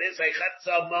fact that it is a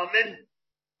chetza moment,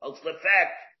 also the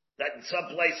fact that in some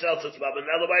place else it's moment.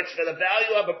 In other words, for the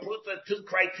value of a pruta, two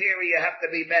criteria have to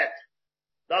be met.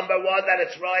 Number one, that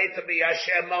it's right to be a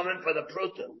Hashem moment for the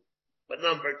pruta. But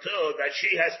number two, that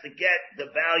she has to get the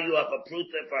value of a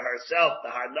pruta for herself,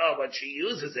 the hana, when she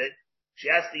uses it, she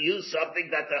has to use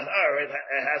something that to her, it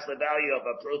has the value of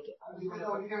a pruta.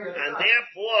 And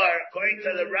therefore, according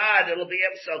to the Rad, it'll be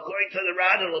a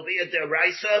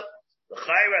deraisa. The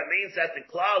chayra means that the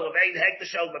klal of ein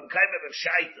hekdashel b'mkayim of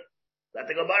shaita. That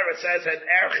the Gemara says in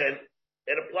Erchen,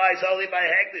 it applies only by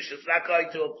hekdash, it's not going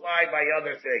to apply by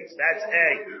other things. That's A.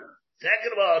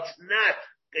 Second of all, it's not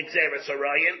Gzeres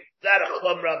Arayin, not a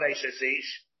chumra ve'shasish.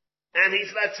 And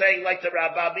he's not saying like the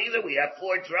Rambam either. We have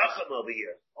 4 drachim over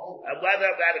here. And whether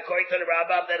that, according to the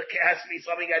Rambam, that it has to be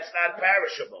something that's not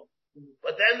perishable.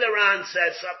 But then the Ran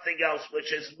says something else,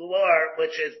 which is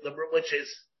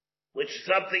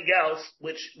something else,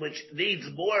 which needs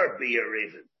more beer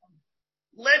even.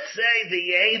 Let's say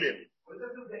the Aiden.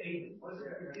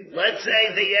 Let's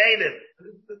say the Aiden.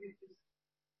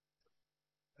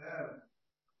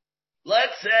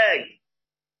 Let's say,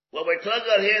 what we're talking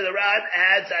about here, the Ran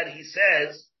adds that he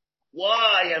says,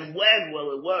 why and when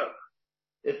will it work?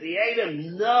 If the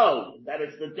Adam know that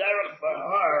it's the derech for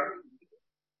her,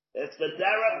 it's the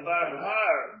derech for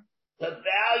her to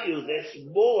value this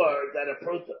more than a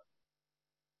pruta.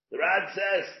 The Ran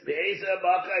says,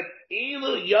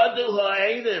 ilu yadu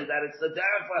ha'edim, that it's the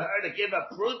derech for her to give a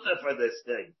pruta for this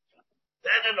thing.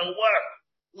 Then it'll work.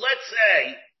 Let's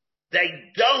say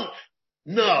they don't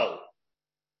know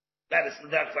that it's the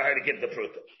derech for her to give the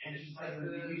pruta.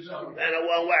 Then it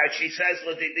won't work. She says,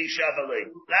 not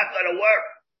gonna work.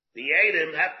 The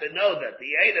Adam have to know that.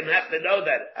 The Adam have to know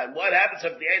that. And what happens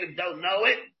if the Adam don't know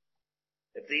it?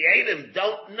 If the Adam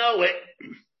don't know it,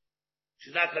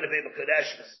 she's not going to be able to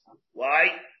Kidushin. Why?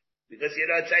 Because you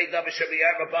don't say, now,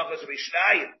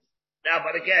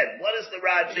 but again, what does the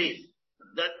Rad mean?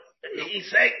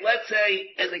 He's saying, let's say,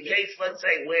 in the case, let's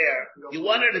say where, you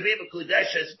want her to be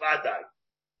Kidushin Vadai.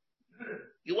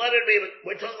 You want her to be,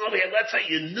 we're talking over here, let's say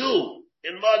you knew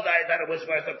in Madai that it was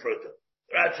worth a pruta.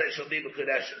 Rad says she'll be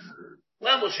Kidushin.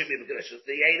 When will she be Kidushin?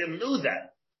 The Adam knew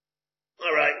that.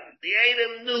 Alright, the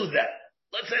Adam knew that.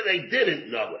 Let's say they didn't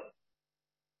know it.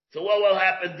 So what will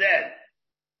happen then?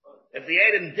 If the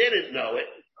Adam didn't know it,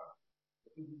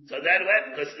 so then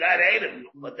what? Because not Adam.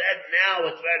 But then now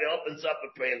it opens up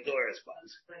a Pandora's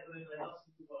box.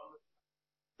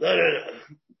 No.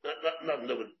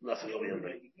 Nothing over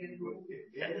here.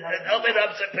 It opens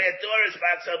up a Pandora's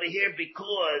box over here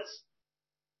because,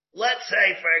 let's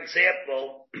say, for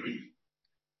example,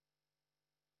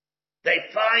 they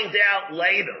find out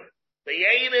later. The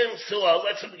Adam saw,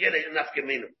 let's get enough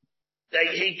Gemina.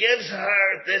 He gives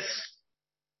her this,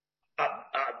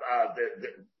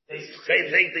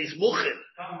 these muchin,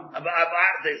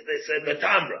 the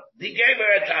tamra. He gave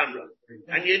her a tamra.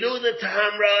 And you knew the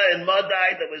tamra in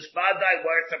Madai, that was Madai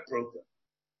worth a pruta.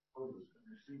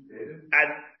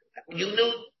 And you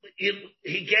knew,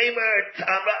 he gave her a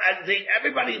tamra, and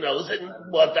everybody knows in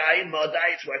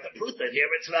Madai it's worth a pruta. Here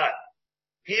it's not.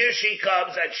 Here she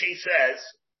comes and she says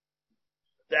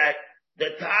that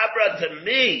the tamra to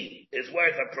me is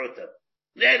worth a pruta.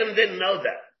 Adam didn't know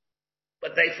that.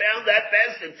 But they found that,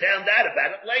 Bezdin found out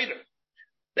about it later.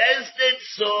 Bezdin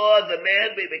saw the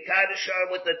man be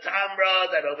Kidushin with the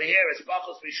tamra that over here is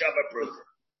Bachos Bishava Pruta.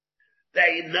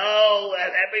 They know,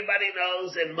 and everybody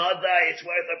knows in Madai it's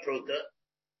worth a pruta.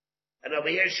 And over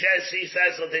here, she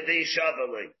says, L'didi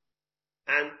Shavali.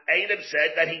 And Adam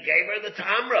said that he gave her the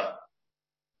Tamra.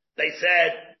 They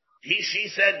said, she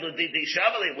said L'didi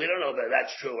Shavali. We don't know if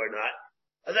that's true or not.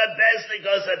 And then Bezdin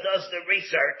goes and does the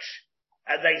research,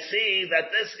 and they see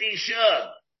that this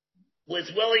Isha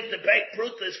was willing to pay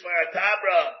prutas for a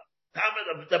Tamra,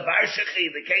 the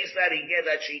Barshachi, the case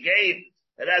that she gave,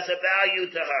 it has a value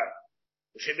to her.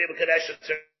 Should be Kadesh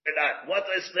or not. What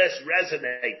does this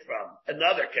resonate from?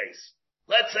 Another case.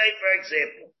 Let's say, for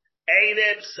example,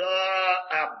 Adam saw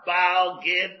a Baal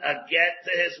give a get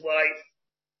to his wife,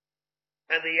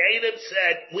 and the Adam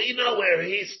said, we know where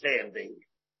he's standing.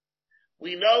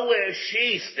 We know where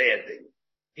she's standing.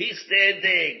 He's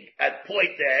standing at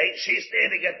point A, she's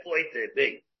standing at point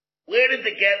B. Where did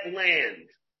the get land?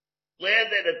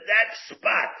 Landed at that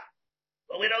spot.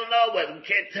 But we don't know whether, we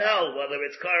can't tell whether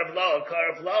it's car of law or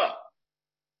car of law.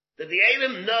 Did the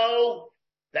Adam know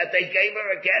that they gave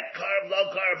her a get, car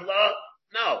of law?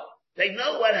 No. They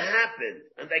know what happened,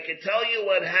 and they can tell you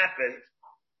what happened,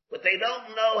 but they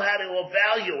don't know how to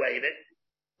evaluate it,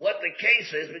 what the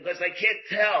case is, because they can't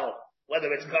tell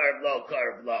whether it's car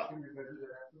of law.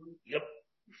 Yep.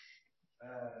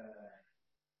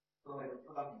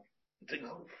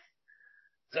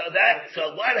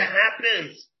 So what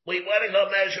happens? We want to go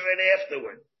measure it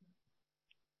afterward.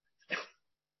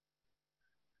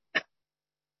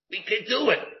 We can do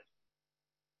it.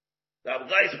 Now,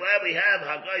 guys, where we have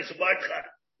Hagais Marcha,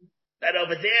 that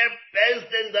over there,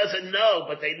 Bezdin doesn't know,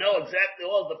 but they know exactly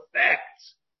all the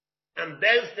facts. And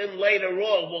Bezdin later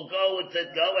on will go and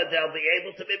they'll be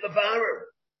able to be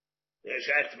Bavarer. There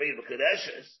she has to be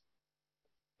B'Kudeshes.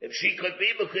 If she could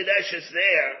be B'Kudeshes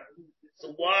there,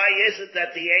 so why is it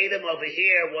that the Adam over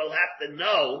here will have to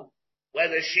know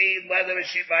whether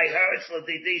by her it's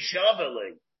L'didi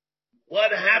Shavali?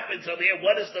 What happens over here?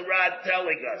 What is the Ran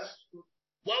telling us?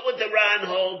 What would the Ran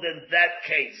hold in that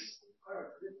case?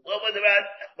 What is the Ran?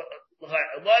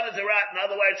 In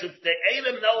other words, if the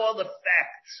Adam know all the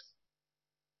facts,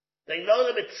 they know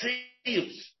the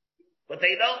Metzius, but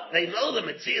they know the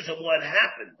Metzius of what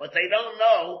happened, but they don't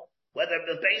know whether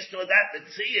based on that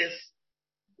Metzius,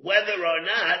 whether or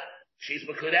not she's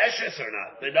B'Kudeshes or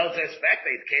not. They don't expect,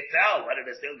 they can't tell whether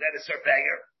they'll get a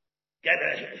surveyor, get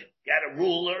a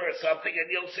ruler or something, and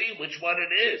you'll see which one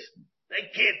it is. They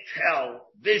can't tell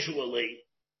visually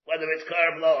whether it's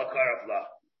car of law or car of law.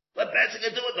 What best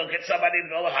can do it? They'll get somebody to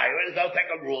go hire it, go take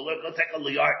a ruler, go take a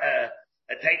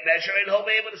tape measure, and he'll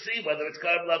be able to see whether it's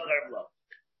car of law or car of law.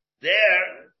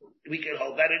 There, we can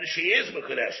hold that in she is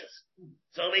B'Kudeshes.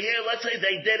 So over here, let's say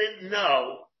they didn't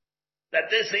know that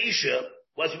this Isha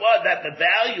was one, that the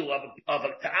value of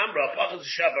a Tamra, a Pachas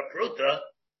Shava Pruta,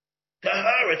 to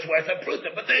her it's worth a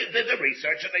Pruta. But they did the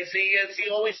research and they see she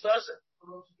always does it.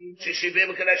 She should be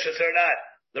B'Kudeshes or not.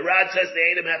 The Rad says the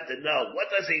Adam have to know. What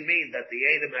does he mean that the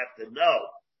Adam have to know?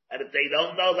 And if they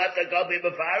don't know, let them go be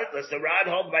B'Varet. Does the Rad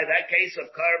hold by that case of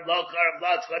Kar of Law,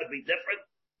 it's going to be different?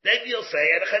 Then you'll say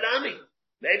at a Chanami.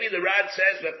 Maybe the Rad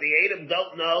says if the Adam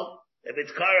don't know, if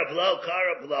it's Kar of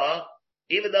Law,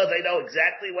 even though they know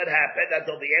exactly what happened, that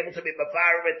they'll be able to be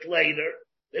B'Varet later,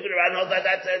 maybe the Rad knows that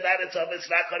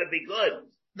it's not going to be good.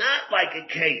 Not like a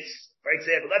case. For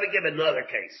example, let me give another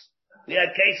case. We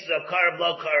had cases of Kar of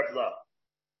Law.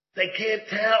 They can't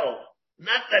tell.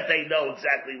 Not that they know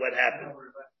exactly what happened.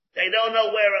 They don't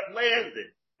know where it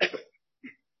landed.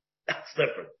 That's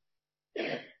different.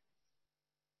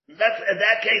 In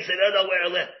that case, they don't know where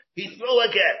it landed. He threw a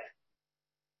get.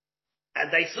 And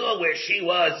they saw where she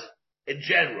was in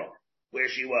general, where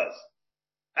she was.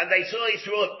 And they saw he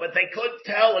threw it, but they couldn't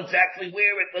tell exactly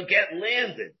where the get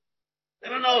landed. They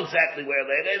don't know exactly where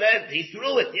it landed. He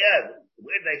threw it, yeah.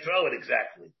 Where did they throw it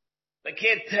exactly? They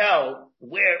can't tell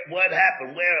what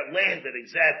happened, where it landed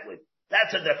exactly.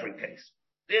 That's a different case.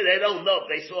 They don't know if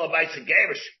they saw a Maisa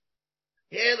Gerushin.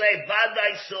 Here they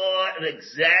saw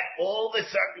all the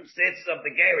circumstances of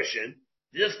the Gerushin,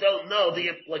 just don't know the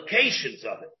implications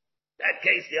of it. That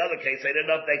case, the other case, they didn't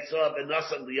know if they saw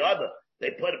Benasam the other.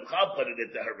 They put it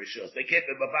into her Rishos. They can't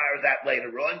be Bavara that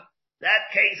later on. That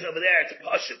case over there, it's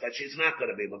Pasha, but she's not going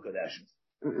to be Mukadeshes.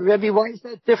 Rebbe, why is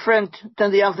that different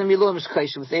than the Avnei Miluim's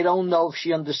case? If they don't know if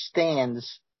she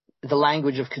understands the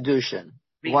language of Kidushin.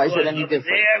 Why is it any different?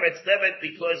 There, it's different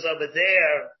because over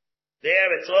there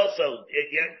it's also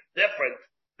different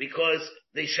because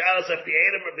the shalos of the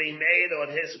Adam are being made on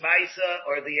his Maisa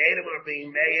or the Adam are being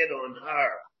made on her.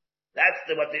 That's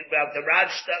the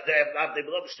Raj, the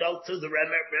Blum stole to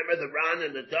remember the Ran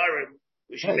and the Durham,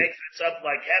 where she makes it up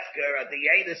like Hefker at the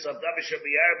Yadis of Davisha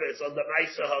B'Yerbis on the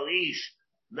Maisa Halish,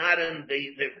 not in the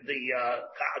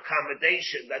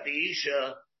accommodation that the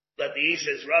Isha that the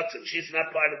Isha is Ratzon. She's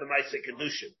not part of the Maisa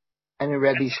Kidushin. And in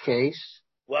Rebbe's case?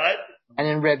 What? And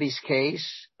in Rebbe's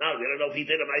case? No, we don't know if he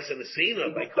did a Maisa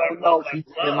Nesina by I don't know if he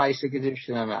did a Maisa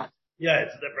Kidushin or not. Yeah,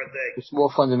 it's a different thing. It's more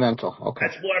fundamental. Okay.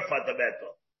 That's more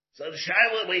fundamental. So the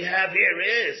shaila we have here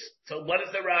is, so what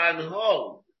does the Ran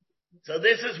hold? So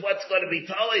this is what's going to be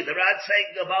totally, the Ran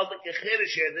saying about the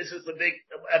Kiddush here, this is a big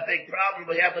problem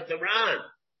we have with the Ran.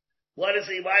 Why do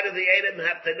the Edom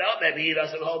have to know? Maybe he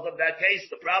doesn't hold up that case.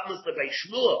 The problem is the Beis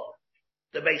Shmuel.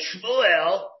 The Beis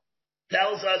Shmuel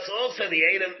tells us also the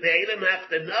Edom have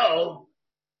to know,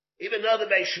 even though the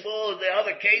Beis Shmuel, the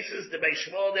other cases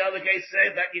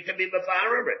say that you can be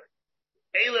mefarer it.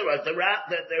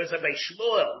 That there's a Beis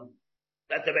Shmuel,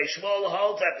 that the Beis Shmuel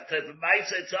holds that the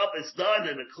Maisa itself is done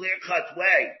in a clear-cut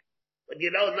way, but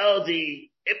you don't know the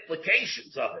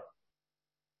implications of it.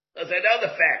 Because I know the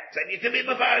facts, and you can be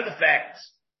mefarer the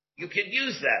facts. You can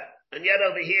use that. And yet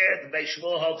over here, the Beis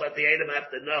Shmuel holds that the Edom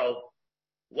have to know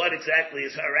what exactly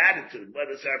is her attitude, what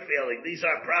is her feeling. These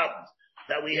are problems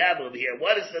that we have over here.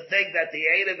 What is the thing that the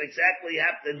Edom exactly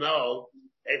have to know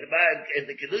in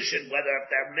the Kidushin, whether if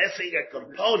they're missing a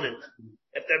component,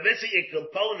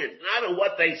 not of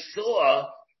what they saw,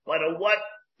 but of what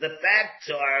the facts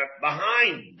are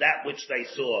behind that which they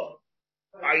saw.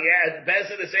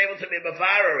 Bezin is able to be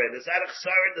mevarer it. Is that a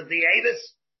chsaron of the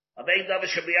Edis? Of Ein Davar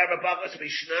Shebiyar B'Bachos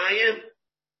B'Shnayim?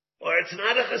 Or it's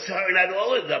not a chsaron at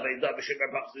all in Ein Davar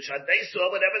Shebiyar B'Bachos B'Shnayim. They saw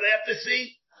whatever they have to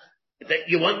see.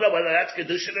 You want to know whether that's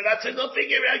Kidushin or not, so go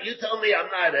figure it out. You tell me I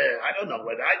don't know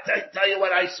whether. I tell you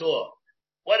what I saw.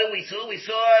 What did we saw? We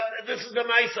saw, this is the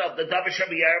Maisa, the Davar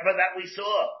Shebiyar that we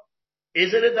saw.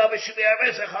 Is it a Davar Shebiyar?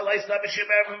 Is it Chalais Davar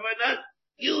Shebiyar or not?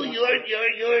 You're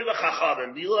the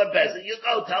Chachamim. You are Bezin. You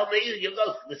go tell me. You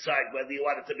go decide whether you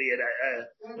want it to be a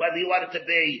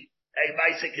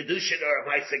Maisa Kidushin or a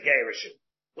Maisa Gerushin.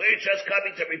 We're just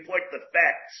coming to report the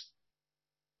facts.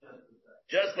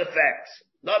 Just the facts.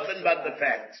 Nothing but the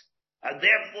facts. And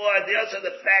therefore, those are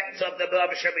the facts of the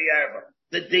Davar Shebiyar.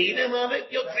 The dinim of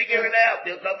it, you'll figure it out.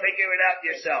 You'll go figure it out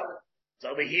yourself. So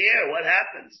over here, what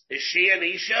happens? Is she an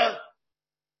Isha?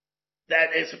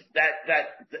 That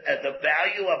the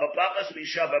value of a Bachas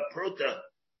Mishava Pruta,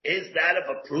 is that of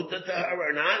a Pruta to her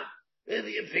or not?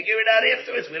 You figure it out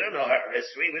afterwards. We don't know her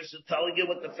history. We're just telling you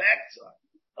what the facts are.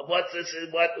 Of what is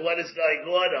going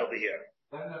on over here.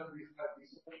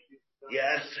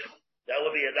 Yes. That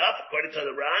would be enough, according to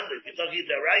the Ran. If you're talking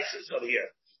the Rices over here.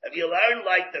 If you learn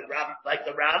like the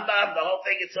Rambam, the whole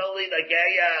thing, it's only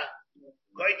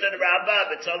according to the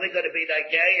Rambam, it's only going to be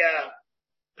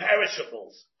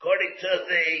perishables. According to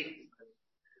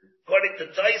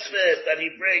Tosfos that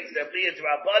he brings, there be a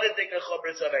Rabbanan Dika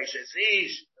Chubris of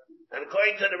Eishesish. And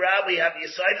according to the Rab, we have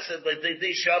Yisaitis and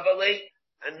L'Didi Shavali.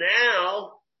 And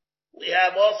now, we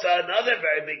have also another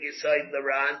very big Yisait in the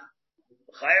Ran.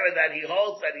 That he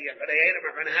holds that the Edom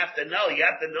are going to have to know. You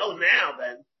have to know now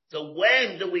then. So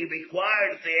when do we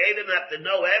require that the Edom have to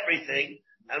know everything?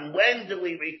 And when do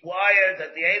we require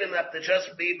that the Edom have to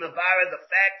just be mevarer the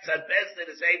facts and Bezdin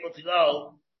is able to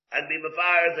go and be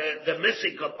mevarer the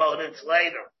missing components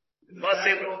later?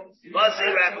 Masi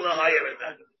Rakla higher in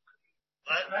that.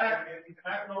 In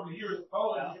fact, over here is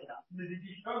Poland,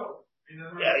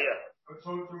 Yeah.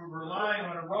 So through relying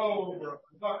on a robe or a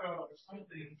bucket or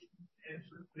something,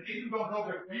 but even don't know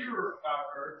their fear about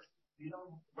her.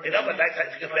 But that's how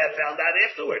you can find out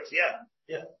afterwards. Yeah.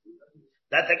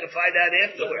 That they can find out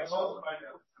afterwards.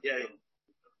 Yeah.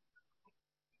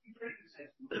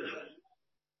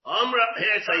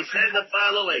 Here, so he said the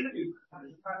following.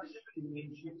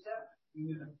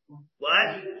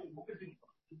 What?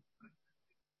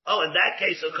 Oh, in that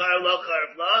case, so Karlo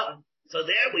Karvla. So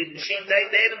there they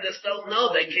just don't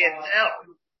know. They can't tell.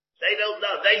 They don't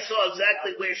know. They saw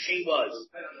exactly where she was.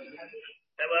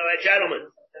 They were a gentleman.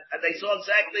 And they saw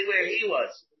exactly where he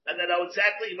was. And they know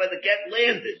exactly where the get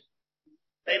landed.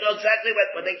 They know exactly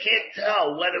but they can't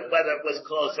tell whether it was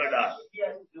close or not.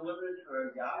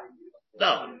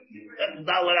 No.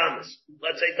 Dalet Amos.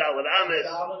 Let's say Dalet Amos.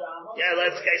 Yeah,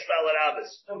 let's case Dalet Amos.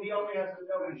 So he only has to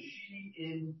know is she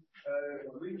in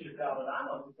region Dalet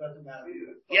Amos. It doesn't matter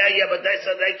either. Yeah, but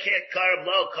they can't carve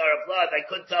low. They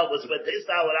couldn't tell it was with his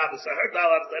Dalet Amos. So her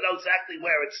Dalet Amos, they know exactly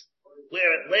where it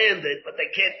landed, but they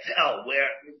can't tell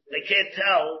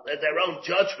their own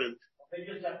judgment. They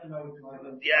just have to know.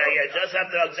 Just have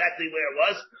to know exactly where it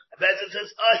was. And Bezin says,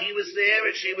 he was there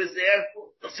and she was there.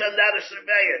 They'll send out a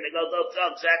surveyor and they'll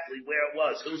tell exactly where it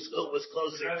was, who was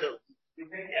closer to.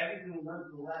 You think everything we learned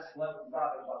from the last 11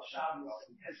 about Shabbos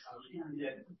and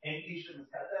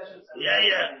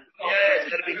Yeah, it's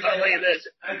going to be totally in this.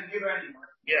 I can give her any more.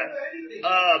 Yeah.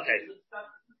 Oh, okay.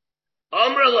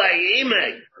 Amra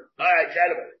Laime. Alright,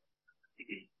 gentlemen.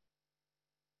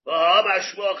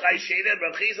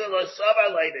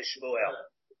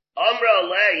 Amra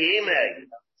Laime.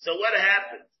 So what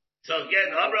happened? So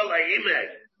again, Amra Laime.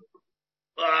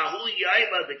 Hu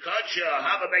Yaima the Kacha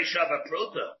Havabe Shava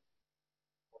Pruta.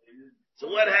 So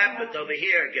what happened over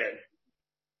here again?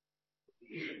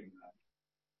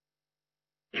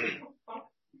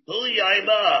 Hu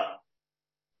Yaima.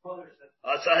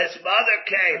 So his mother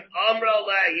came. Amra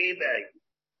Laime.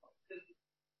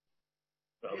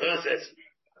 So who's this?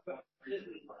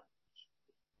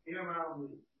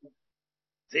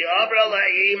 The Amra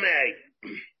Laime.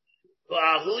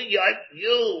 Hu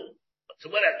you. So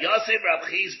what happened? Yosef Rav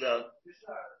Chizda.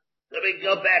 Let me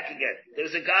go back again.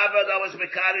 There's a Gava that was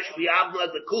Mekadosh B'Yavla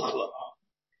the Kuchla.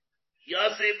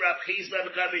 Yosef Rav Chizda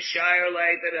became a Shire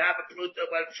like did it have a Pruta,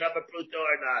 but Shabbat Pruta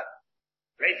or not?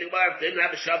 Great thing about it, didn't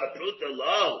have a Shabbat Pruta,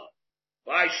 low.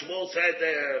 Why Shmuel said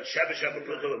Shabbat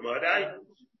Pruta with Mordai?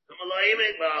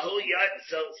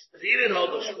 So he didn't hold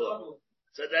the Shmuel.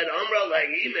 So then Amra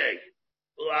Laime.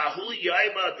 Lahu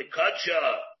Yaima the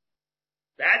Kacha.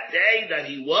 That day that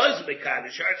he was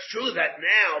Mekadosh, it's true that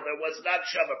now there was not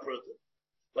Shabbat Pruta.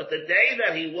 But the day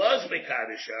that he was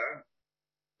Mekadosh,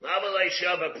 Lamalei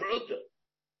Shabbat Pruta.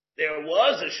 There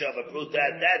was a Shabbat Pruta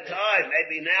at that time.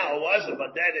 Maybe now it wasn't,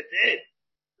 but then it did.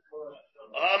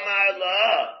 Amar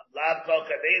La, Lav Kol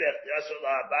Kabirach, Yasur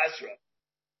La Basra.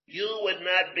 You would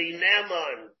not be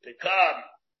Naaman to come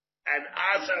and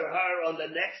answer her on the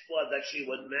next one that she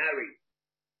would marry.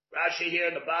 Rashi here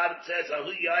in the bottom says,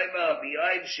 Ahu Yaima,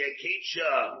 B'Yaim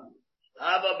Shekitsha,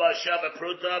 Hava B'Shabbat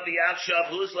Pruta, B'Yachshav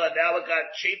Huzla, now it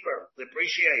got cheaper,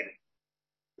 depreciated.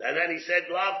 And then he said,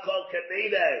 Lav Kol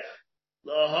Kamideh,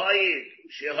 Lohoyid,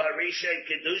 Sheharisha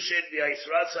Kidushin,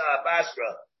 B'Yisrasa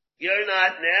Abasra. You're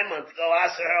not Naaman to go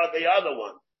answer her on the other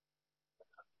one.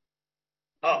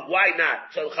 Oh, why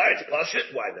not? So Charetz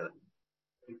Pashut, why not?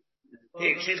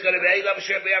 She's going to be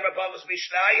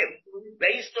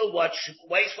based on what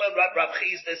Rav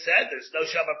Chizda said. There's no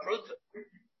Shabbat Pruta.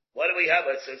 What do we have?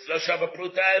 It's no Shabbat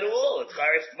Pruta at all. It's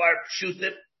Charetz Kvar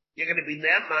Pshutim. You're going to be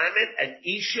Naaman and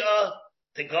Isha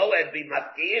to go and be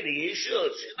Mafkiya. The Isha,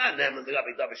 she's not Naaman to go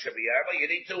be Davar Shabiyar, but you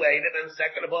need to wait it. And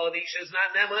second of all, the Isha is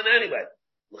not Naaman anyway.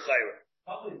 Well,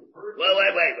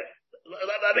 wait.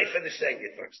 Let me finish saying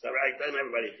it first. All right, then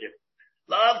everybody here.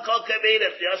 Love Kol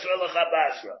Kabinah Yasra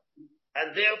L'Chabasra.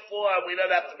 And therefore, we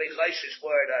don't have to be chayshish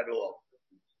for it at all.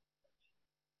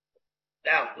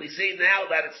 Now, we see now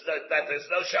that that there's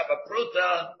no Shabbat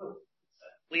Pruta.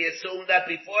 We assume that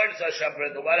before there's no Shabbat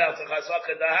Pruta. What else?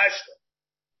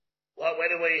 What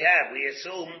do we have? We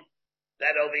assume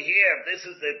that over here, this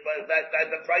is that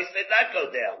the price did not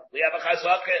go down. We have a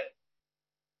chazaka.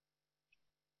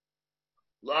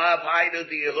 Lav Haidu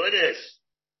the Yehudis.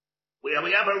 We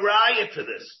have a riot to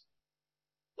this.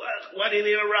 What do you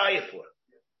need a riot for?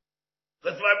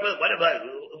 What's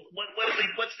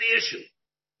the issue?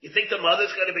 You think the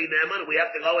mother's going to be Naaman? We have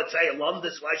to go and say, alum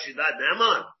this why she's not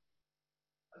Naaman?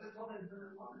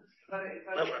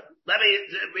 Let me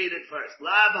read it first.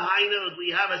 Lav Hainu, we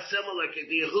have a similar, the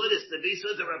Yehudis, the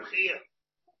Visud of Reb Chia.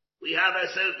 We have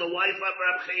the wife of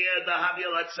Reb Chia, the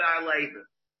Havil Tsar Leida.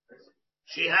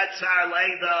 She had Tsar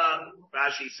Leida,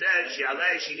 Rashi said,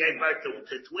 she gave birth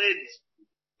to twins.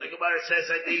 The Gemara says,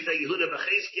 I think the Yehuda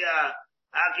Bechizkiah,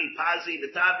 Aki, Pazi, the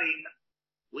Tavi.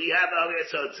 We have over here,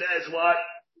 so it says what?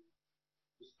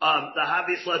 The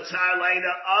Havis Latzar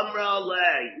Leida, Amra Le,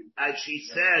 and she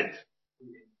said,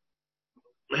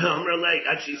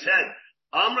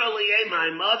 Amra Le, my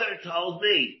mother told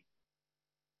me,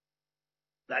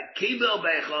 that Kibel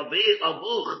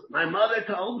Bechavuch, my mother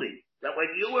told me, that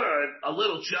when you were a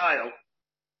little child,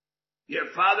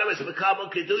 your father was becoming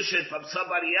Kidushin from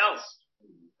somebody else.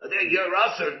 And then your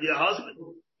usher, your husband.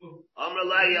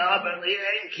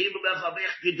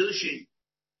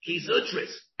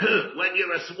 When you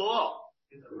were small.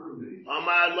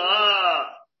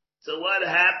 So what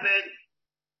happened?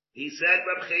 He said,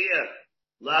 Reb Chia,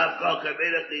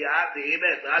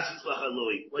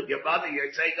 when your mother,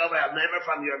 you're taking over a member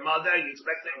from your mother, you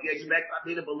expect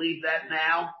me to believe that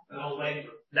now? No, later.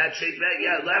 That she,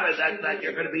 that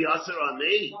you're going to be usher on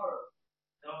me?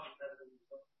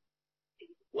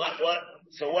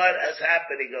 So what is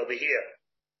happening over here?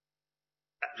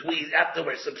 After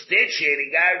we're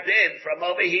substantiating our din from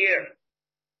over here.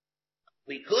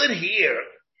 We could hear,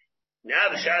 now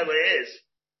the shaila is,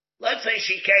 let's say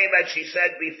she came and she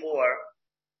said before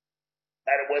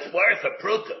that it was worth a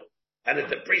pruta and it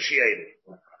depreciated.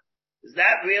 Is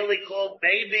that really called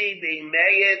maybe being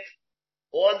made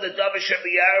on the Davish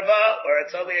Yarva, or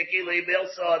it's only a Gili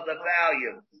Milsa on the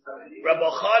value. Rabbi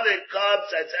Chanan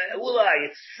comes and says,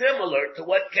 it's similar to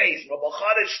what case? Rabbi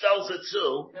Chanan tells it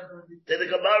to the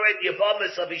Gemara in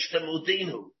Yavamis of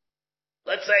Ishtamudinu.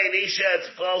 Let's say an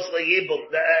Isha falls Yibum,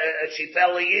 she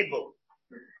fell Yibum,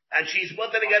 and she's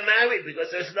wanting to get married because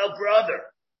there's no brother.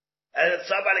 And if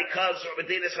somebody comes from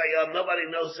Medina Sayyam, nobody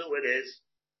knows who it is.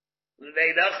 The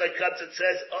Neinachah comes and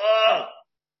says,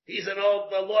 he's a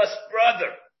lost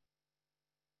brother.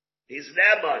 He's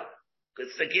Naaman.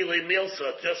 It's the Gili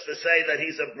Milsa, just to say that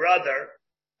he's a brother,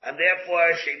 and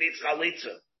therefore she needs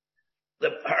Chalitza.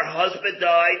 Her husband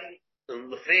died, and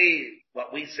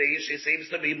what we see, she seems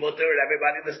to be mutter,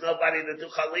 and there's nobody to do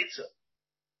Chalitza.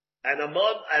 And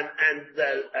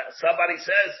somebody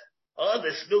says,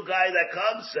 this new guy that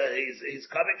comes, he's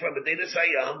coming from Medina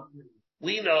Sayyam.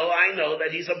 I know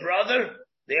that he's a brother.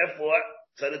 Therefore,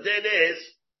 so the din is,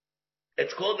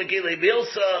 it's called the Gili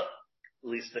Milsa. At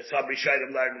least the some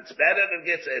Rishonim learn it's better than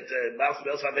it's Mouse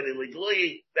Milsa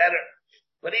Legally better.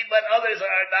 But others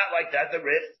are not like that. The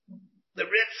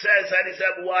Rif says, and he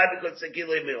said, why? Because it's a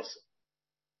Gili Milsa.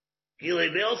 Gili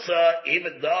Milsa,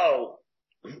 even though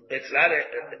it's not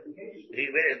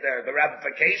the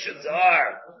ramifications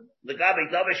are the Gabi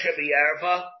Davish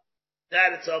Yarva,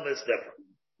 that itself is different.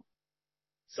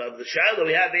 So the shadow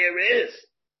we have here is,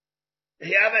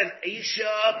 you have an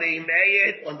Isha being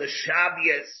made on the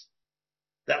Shabbos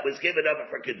that was given over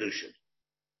for Kidushin.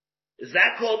 Is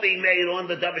that called being made on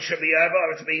the Davish Yarva,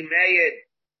 or it's being made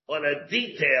on a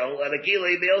detail, on a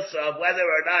Gili Milsa, of whether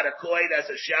or not a coin has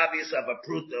a Shabbos of a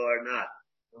Pruta or not?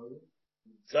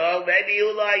 So maybe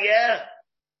yeah.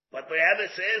 But the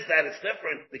evidence is that it's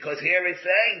different, because here it's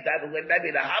saying that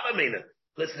maybe the Havamina,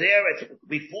 because there it's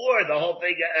before the whole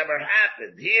thing ever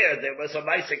happened. Here there was a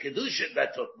Maisa Kidushin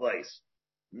that took place.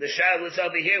 And the shadow is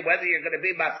over here, whether you're going to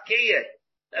be Mafkiyah.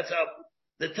 That's how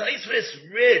the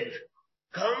Taisvis Rid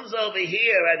comes over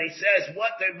here and he says,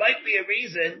 there might be a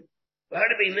reason for her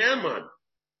to be Naaman.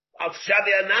 Al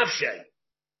Shavia Nafshe.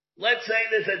 Let's say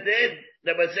there's a din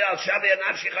that would say Al Shavia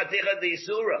Nafshe Chaticha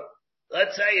D'Isura.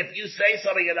 Let's say if you say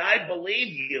something and I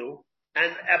believe you,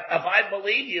 and if I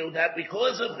believe you that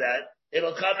because of that,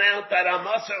 it'll come out that I'm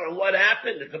Asur, and what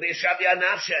happened? It could be a Shavia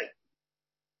Nafshe.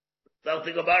 Don't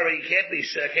think about it, you can't be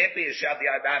a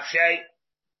Shavia Nafshe,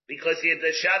 because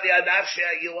the Shavia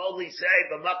Nafshe, you only say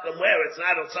the Makam where it's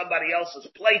not on somebody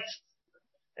else's plate.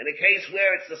 In a case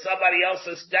where it's to somebody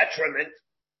else's detriment,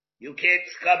 you can't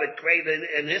come and create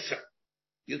an Isser.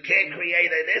 You can't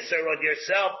create an Isser on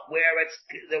yourself where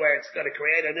it's going to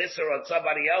create an Isser on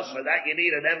somebody else. For that you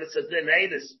need an emes din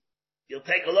edus. You'll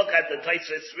take a look at the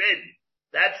Taisvis Rid.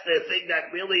 That's the thing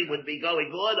that really would be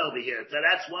going on over here. So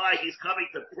that's why he's coming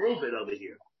to prove it over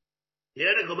here.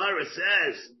 Here the Gemara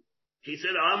says, he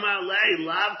said, Amar lei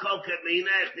lav kol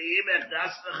keminech diimech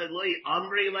dasnach eloi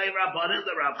amri lei rabbanim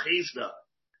the Rav Chizda.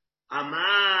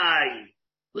 Amai.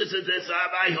 Listen to this,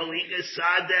 Amai holika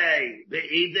sadeh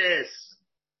be'idis.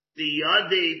 The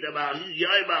Yadi, the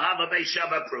Yoima Hava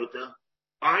Shaba Pruta,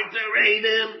 aren't there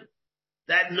Radim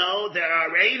that know there are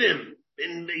Radim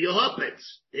in the Yehupitz,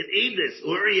 in Edis,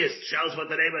 Urias, shows what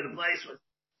the name of the place was.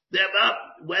 They're up,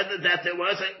 whether that there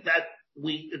was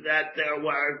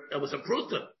a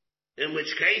Pruta, in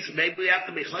which case maybe we have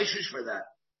to be chayshish for that.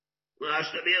 Well,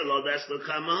 that's the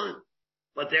come on.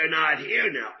 But they're not here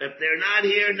now. If they're not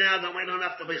here now, then we don't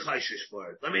have to be chayshish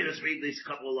for it. Let me just read these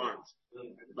couple of lines.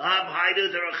 Bob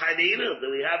Haidu, there are Chadina.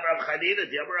 Do we have Rav Chadina?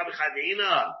 Do you have Rav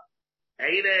Chadina?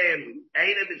 Eidim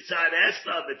Mitzad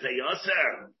Esther,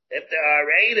 B'Tayoser. If there are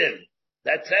Eidim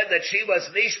that said that she was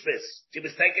Nishbis, she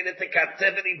was taken into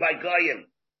captivity by Goyim.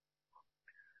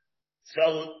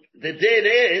 So the din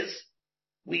is,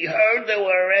 we heard there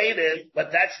were Eidim,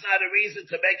 but that's not a reason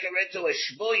to make her into a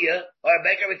Shvuya, or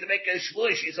make her into a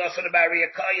Shvuya. She's also to marry a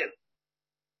Kohen.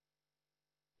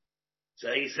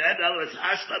 So he said, no, it's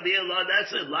Ashla B'Yallah,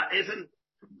 that's it.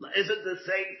 Isn't the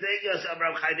same thing as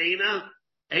Rav Chadina?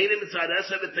 Eidim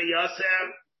Tzadesa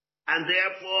B'Tayoser, and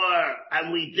therefore,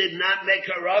 and we did not make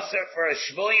her Aser for a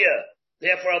Shvuya.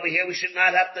 Therefore over here we should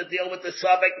not have to deal with the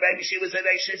Savik, maybe she was an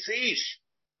Eishesish.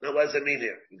 Now what does it mean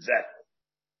here? Exactly.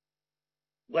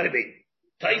 What do you mean?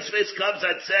 Taisvis comes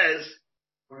and says,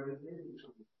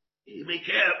 be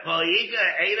careful,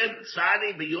 Eidim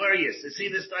Tzadi B'Yurius. You see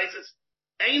this Taisvis?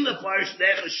 Ain't the first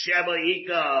nechus sheba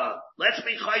ika. Let's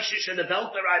be chayshish and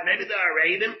adult right. Maybe there are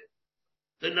Eidim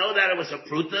to know that it was a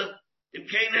pruta. Im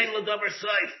kain ein l'davar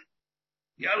saif.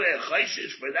 Yahweh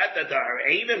chayshish for that there are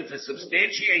Eidim to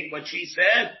substantiate what she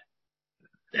said.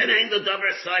 Then ain't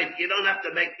l'davar saif. You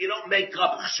don't make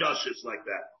up chashashis like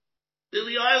that.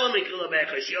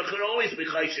 She could always be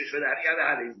chayshish for that.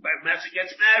 Master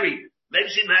gets married. Maybe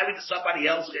she married to somebody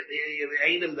else.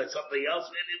 Ain't him that somebody else.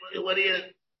 What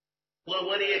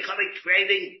are you coming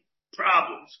creating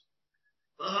problems?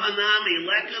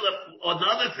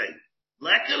 Another thing.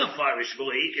 Lekala farish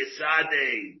boik is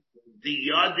sade the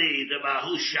yadi the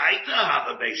mahu shaita have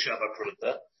a beishava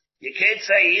pruta. You can't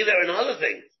say either another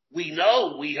thing. We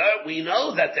know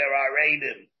that there are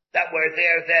Radim that were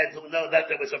there then who know that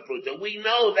there was a pruta. We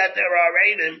know that there are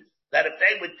Radim that if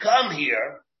they would come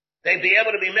here, they'd be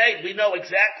able to be made. We know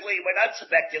exactly, we're not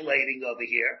speculating over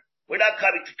here. We're not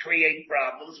coming to create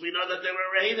problems. We know that there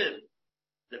were Radim.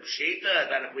 The pshita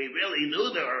that if we really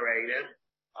knew there were Radim,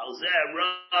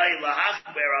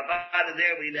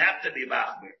 there we'd have to be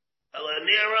machmir.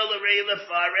 Elanira l'reila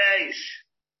faresh.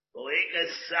 Boika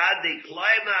sadi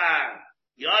kleimar.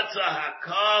 Yatsa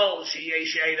hakol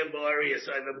sheyesh eidem b'orius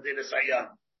oivim dinas hayam.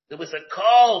 There was a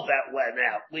call that went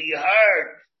out. We heard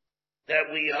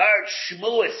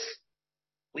shmuas.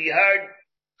 We heard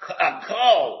a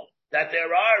call that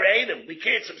there are Edom. We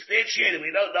can't substantiate it.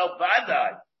 We don't know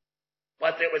Badai.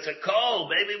 But there was a call.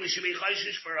 Maybe we should be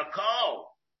chayshish for a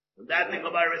call. And that thing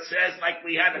about it says, like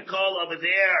we had a call over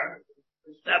there.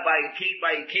 Not by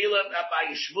Yekilim, not by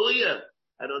Yishmuya.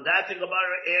 And on that thing about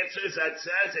it answers that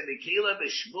says, in Yekilim,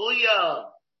 Yishmuya.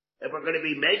 If we're going to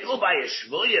be makel by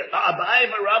Yishmuya,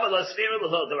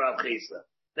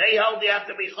 they hold you have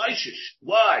to be chayshish.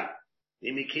 Why?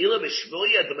 In Yekilim,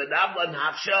 Yishmuya, the Menabla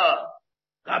Nafsha.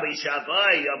 Rabbi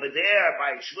Shavai over there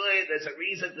by Shmuel, there's a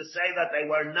reason to say that they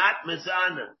were not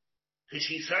Mizana. Because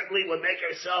she certainly would make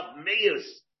herself miyus,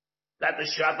 that the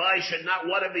Shavai should not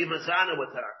want to be Mizana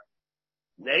with her.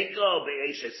 Neko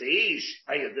be'eshes ish.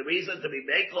 The reason to be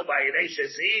Neko by an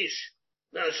eshes ish.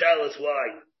 No, tell us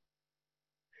why.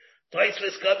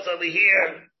 Tosfos comes over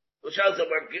here, which shows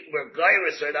that we're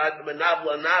Gairis or not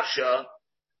Menabla Nafsha.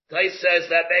 Tos says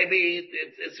that maybe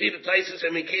it's either Tosfos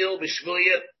and Mikil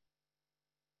b'Shmuel.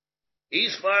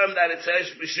 He's farm that it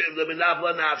says the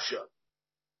Menabla Nafsha.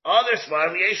 Others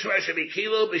farm Yeshua should be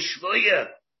kilo b'Shmuya.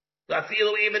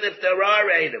 Gafilu even if there are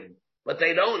Edom, but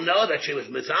they don't know that she was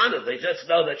Mizana. They just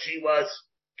know that she was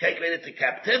taken into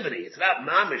captivity. It's not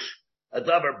mamish a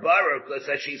davar bara because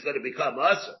that she's going to become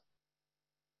asa.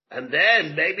 And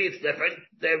then maybe it's different.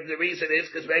 The reason is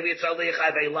because maybe it's only a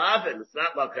chayvei lavin. It's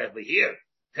not like over here.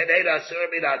 Tenei asur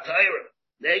min atayra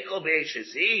nekel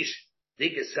be'eshes ish.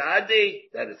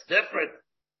 That it's different.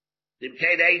 The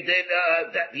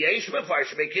Yeshua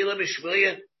Farsh Mekila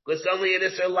Mishmuya was only in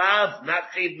Isser Lav,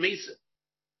 not Chiv Misa.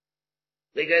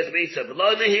 Because Misa. But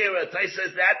Lo Nehira, Tai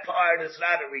says that part is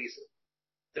not a reason.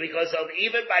 Because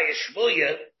even by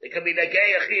Yeshmuya, it can be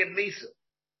Negei Chiv Misa.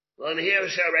 Lo Nehira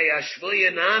Sharei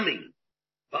Yeshmuya Nami.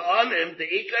 Ba'amim, the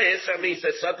Ika Isser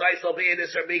Misa, sometimes they'll be in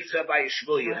Isser Misa by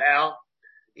Yeshmuya. How?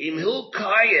 Imhu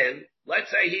Kayan, let's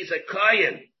say he's a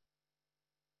Kayan.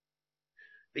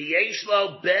 The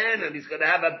Yeshlo Ben, and he's going to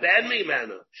have a Ben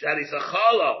Mimenu. Shani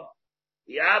Sacholo.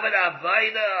 Yavad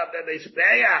Avaida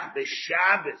B'Mizbeach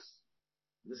B'Shabbos.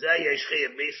 Zeh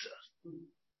Yeshchiyah Misa.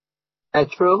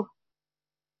 That's true?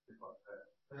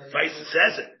 Faisa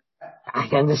says it. I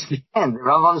understand. The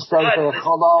Rambam says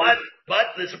but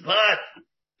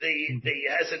the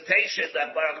hesitation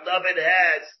that Baruch David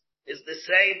has is the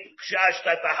same Kshash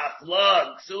that the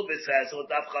Haflon Ksubis has with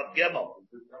Daf Gimel.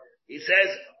 He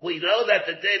says, we know that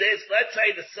the din is, let's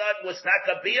say the son was not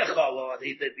to be a cholon, and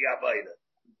he did the Avaida.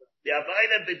 The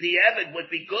Avaida b'di'evid would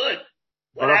be good.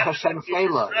 What happens if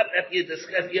you've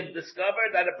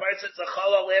discovered that a person's a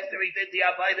cholon after he did the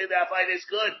Avaida is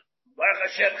good? Baruch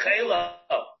Hashem Chelo.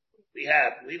 We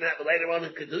have later on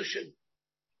in Kidushin.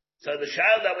 So the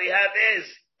child that we have is,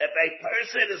 if a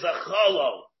person is a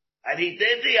cholon, and he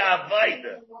did the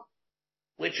Avaida,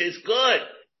 which is good,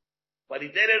 but he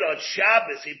did it on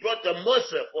Shabbos. He brought the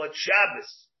Musaf on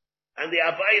Shabbos. And the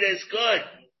Avaida is good.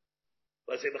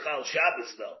 What's it called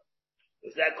Shabbos though?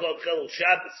 Is that called Chilul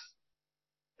Shabbos?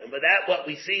 And by that what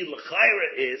we see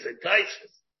L'chaira is in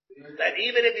Tosfos. That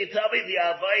even if you tell me the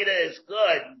Avaida is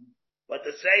good, but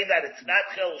to say that it's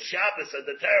not Chilul Shabbos and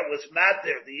the Torah was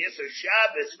matter, the Yisr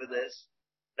Shabbos for this,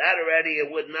 that already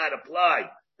it would not apply.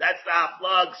 That's the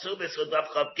Haflag Subis with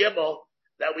Daf Chav Gimel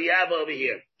that we have over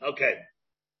here. Okay.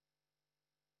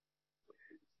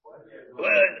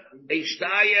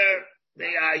 Ishtayer,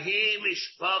 Me'ahi,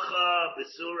 Mishpacha,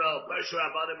 Besura, Persha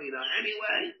Rabbanim.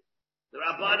 Anyway, the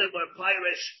Rabbanim were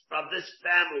Pirish from this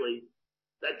family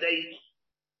that they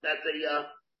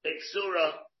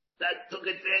Surah, that took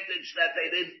advantage that they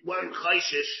weren't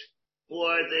chayshish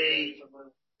for the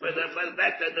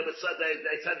fact that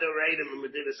they said they were Edom in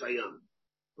Medinas Hayam.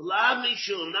 La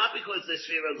Mishum, not because they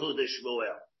Sfira Hu the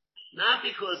Shmuel. Not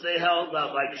because they held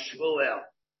up like Shmuel.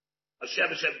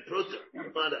 Hashem Pruta.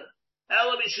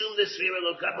 Ela Mishum the Sfira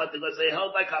Hu, but because they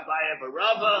held like Abaya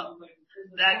Barava,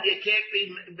 that you can't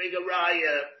be big a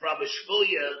raya from a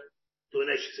Shmuya to an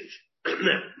Eshesish.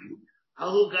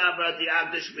 Ahu Gabra the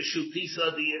Agdish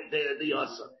Meshutisa the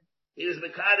Yasa. He was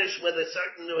Mekadosh with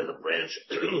a branch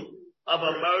of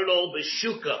a myrtle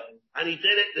Beshuka, and he did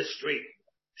it in the street.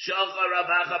 Shalcha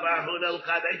Ravacha Barhuna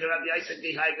L'Kadesh Rabbi Yisrael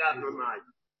Kihai Ramai.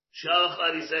 Shalcha,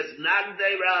 he says,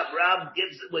 Nagde Rav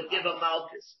would give a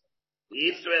Malchus.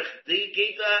 Yitzrech Di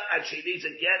Gita, and she needs a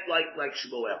get like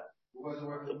Shmuel.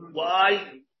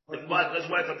 Why? Because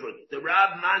worth of fruit. The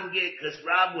Rav Mangit, because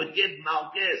Rav would give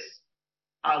Malchus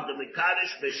al the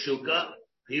Mekadosh Beshuka.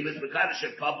 He was Mekadosh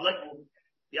in public.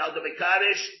 Yal the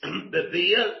Mekadosh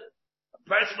Bebiyah. A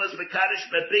person was Mekadosh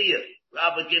Bebiyah.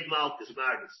 Rav would give Malchus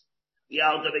Margus.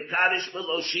 Yal the Mekadosh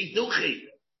below Shiduchi.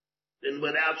 Then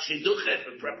without Shiduchi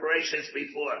for preparations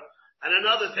before. And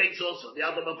another things also.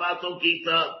 Yal the Mafato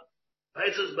Gita.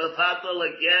 Person's Mafato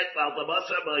Laget. Yal the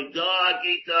Masa Maida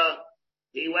Gita.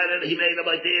 He went and he made him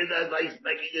idea that he's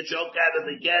making a joke out of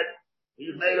the get.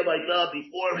 He made him idea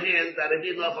beforehand that if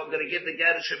you know if I'm going to get the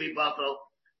get, it should be Bato.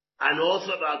 And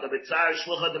also about the Mitzar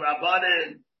Shlucha the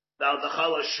Rabbanin, about the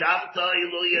Chala Shabta,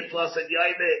 Iluya plus and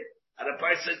Yaimit, and a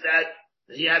person that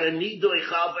he had a Nidui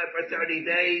Chalva for 30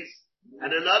 days.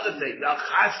 And another thing, now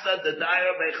Chasta the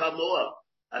Dyer Bechamua,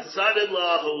 a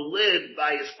son-in-law who lived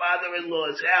by his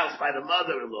father-in-law's house, by the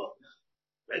mother-in-law.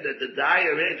 Right, that the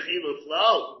Dyer in Chilu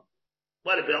Flow.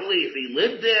 What if he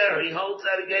lived there, he holds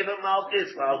that he gave him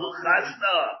Malchus,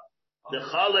 the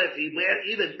Chalif, he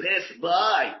even passed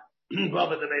by, but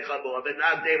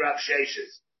not they Rav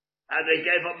Sheshes. And they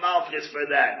gave him Malchus for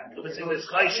that. It was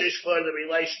Chayshish for the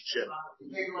relationship.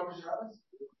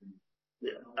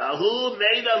 Who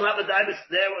made them have a diamond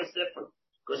there was different.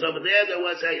 Because over there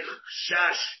was a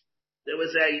shash, there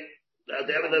was a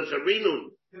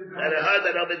renun. And I heard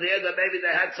that over there that maybe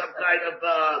they had some kind of,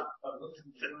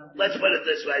 let's put it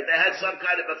this way, they had some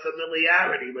kind of a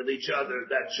familiarity with each other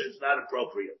that is not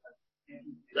appropriate.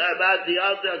 About the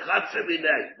other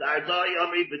Chatzimine, the Ardai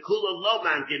Amri Bikula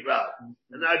Loman give Rav.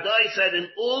 And Ardai said in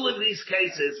all of these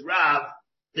cases, Rav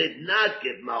did not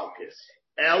give Malchus.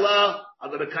 Ella,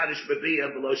 on the Mekadosh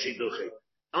Bebiyah below Shiduchi.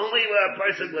 Only where a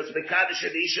person was Mekadosh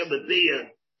and Isha Bebiyah,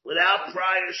 without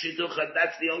prior shidducha,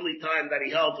 that's the only time that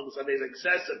he held him. So there's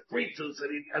excessive pritus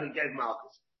and he gave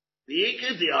Malchus. The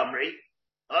Ikid the Amri,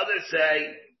 others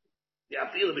say, yeah,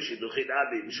 feel the shidduchi,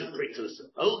 not be mishum pritus.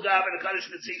 Who gave the Kaddish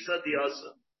Mitzisa the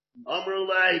Osa? Amru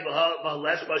lei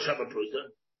b'haless b'shava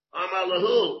pruta. Amar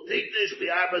lahu tikdish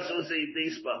bi'arba suzi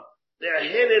dispa. They're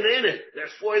hidden in it.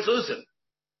 There's 4 zuzim.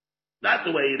 Not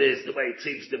the way it is, the way it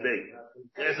seems to be.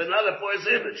 There's another 4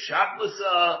 zuzim.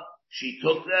 Shaklasa. She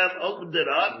took them, opened it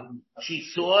up. She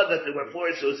saw that there were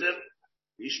 4 zuzim.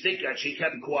 She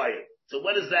kept quiet. So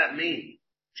what does that mean?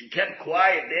 She kept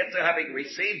quiet after having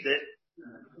received it.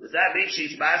 Does that mean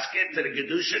she's basket to the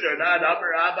Kidushin or not?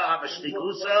 Amar Abba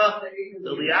Hamashtikkusa,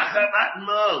 the Liachar Matan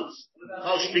Mos.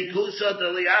 Oh, Shtikkusa,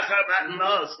 the Liachar Matan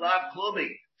Mos. Lav Klumi.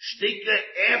 Shtika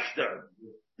after.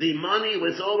 The money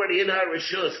was already in her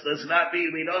Rishus. Does not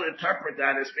mean, we don't interpret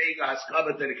that as being a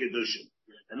Haskava to the Kidushin.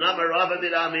 The number of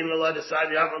it, I mean,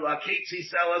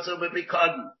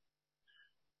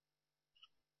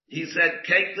 he said,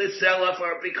 cake the seller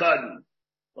for a pikadon.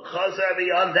 Because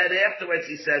beyond that afterwards,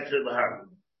 he said to her,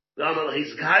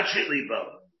 he's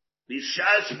kachilibo. He's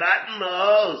shas batten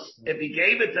maos. If he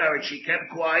gave it to her and she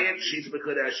kept quiet, she's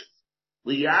mekudesh.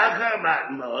 Liyachar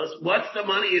batten maos. What's the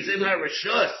money is in her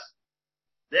rishus.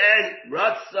 Then,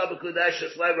 ratza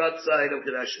mekudeshes, le ratza edom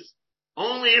kudeshes.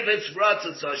 Only if it's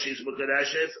Ratzah, so she's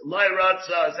Mekudeshes. My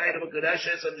Ratzah, Zayd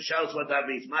Mekudeshes, and it shows what that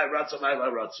means. My Ratzah, my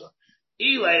Ratzah.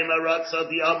 Ilay my Ratzah,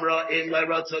 the Amra, in my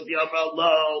Ratzah, the Amra,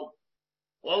 lo.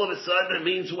 All of a sudden it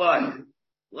means what?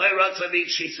 My Ratzah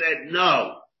means she said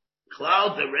no.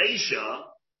 Cloud the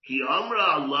ratio, ki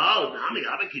Amra, lo, nami,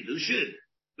 Abba Kidushin.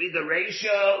 Be the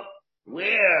ratio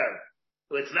where?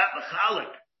 It's not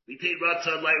Mechalik. Between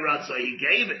Ratzah and my Ratzah, he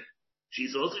gave it.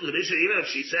 She's also Kidushin, even if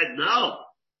she said no.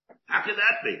 How can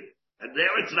that be? And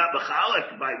there it's not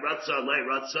mechalik by Ratzah le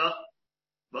Ratzah.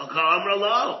 B'cha amra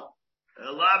lo.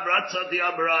 Elav Ratzah the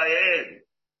amrayin.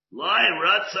 Lai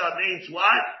Ratzah means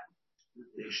what?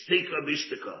 Shtika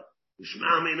bishtika.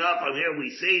 Shmam enough from here we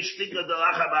see shtika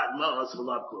dalachabat lo'as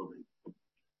v'lav klumi.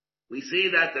 We see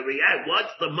that the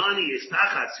once the money is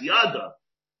tachas yada,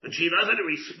 and she doesn't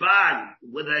respond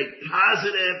with a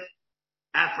positive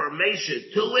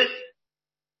affirmation to it,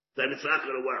 then it's not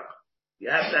going to work. You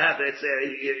have to have,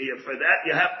 for that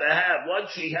you have to have,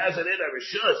 once she has it in her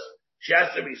rishus, she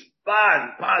has to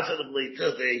respond positively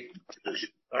to the Kidushin.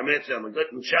 Good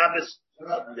Shabbos.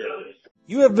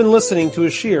 You have been listening to a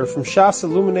shiur from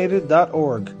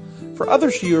shasilluminated.org. For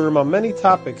other shiurim on many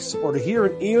topics, or to hear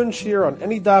an Iyun shiur on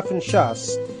any daf in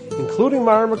Shas, including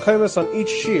Ma'ar Mekaymas on each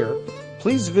shiur,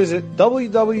 please visit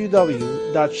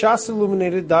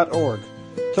www.shasilluminated.org.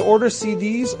 To order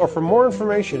CDs or for more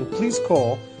information, please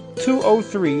call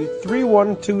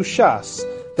 203-312-SHAS.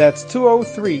 That's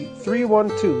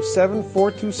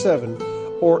 203-312-7427,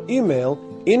 or email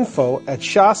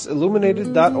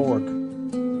info@shasilluminated.org.